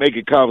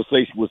money-making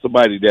conversation with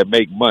somebody that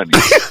make money.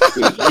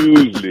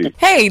 Usually.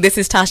 Hey, this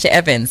is Tasha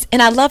Evans,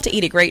 and I love to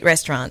eat at great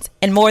restaurants.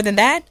 And more than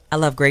that, I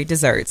love great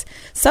desserts.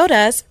 So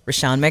does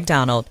Rushion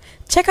McDonald.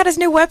 Check out his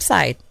new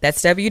website.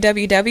 That's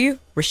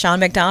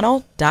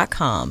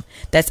www.RushionMcDonald.com.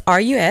 That's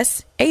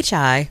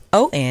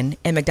RUSHION,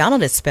 and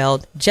McDonald is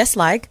spelled just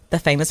like the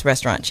famous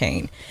restaurant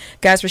chain.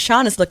 Guys,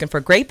 Rushion is looking for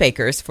great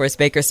bakers for his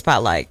Baker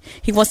Spotlight.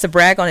 He wants to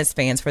brag on his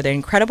fans for their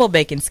incredible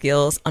baking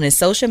skills on his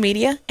social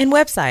media and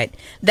website.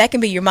 That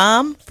can be your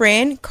mom,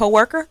 friend,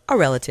 coworker, or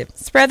relative.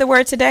 Spread the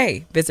word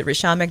today. Visit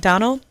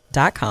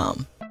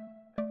RushionMcDonald.com.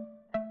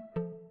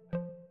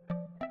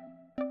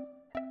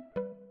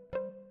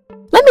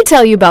 Let me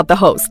tell you about the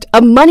host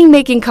of Money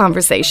Making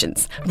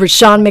Conversations,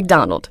 Rushion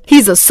McDonald.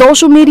 He's a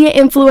social media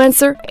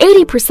influencer.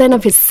 80%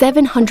 of his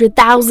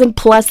 700,000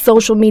 plus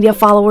social media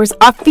followers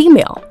are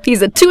female.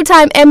 He's a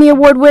 2-time Emmy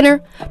Award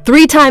winner,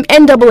 3-time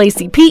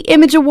NAACP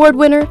Image Award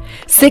winner,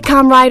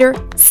 sitcom writer,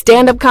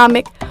 stand-up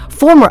comic,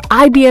 former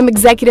IBM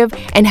executive,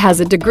 and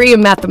has a degree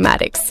in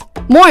mathematics.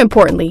 More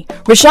importantly,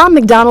 Rushion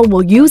McDonald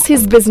will use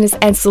his business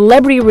and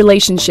celebrity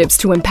relationships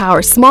to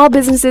empower small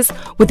businesses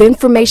with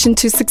information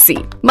to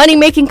succeed. Money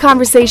Making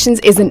Conversations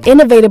is an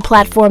innovative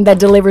platform that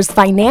delivers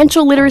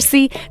financial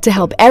literacy to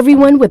help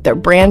everyone with their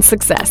brand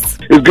success.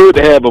 It's good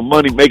to have a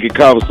money-making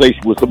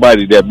conversation with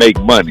somebody that make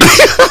money.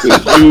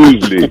 'Cause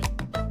usually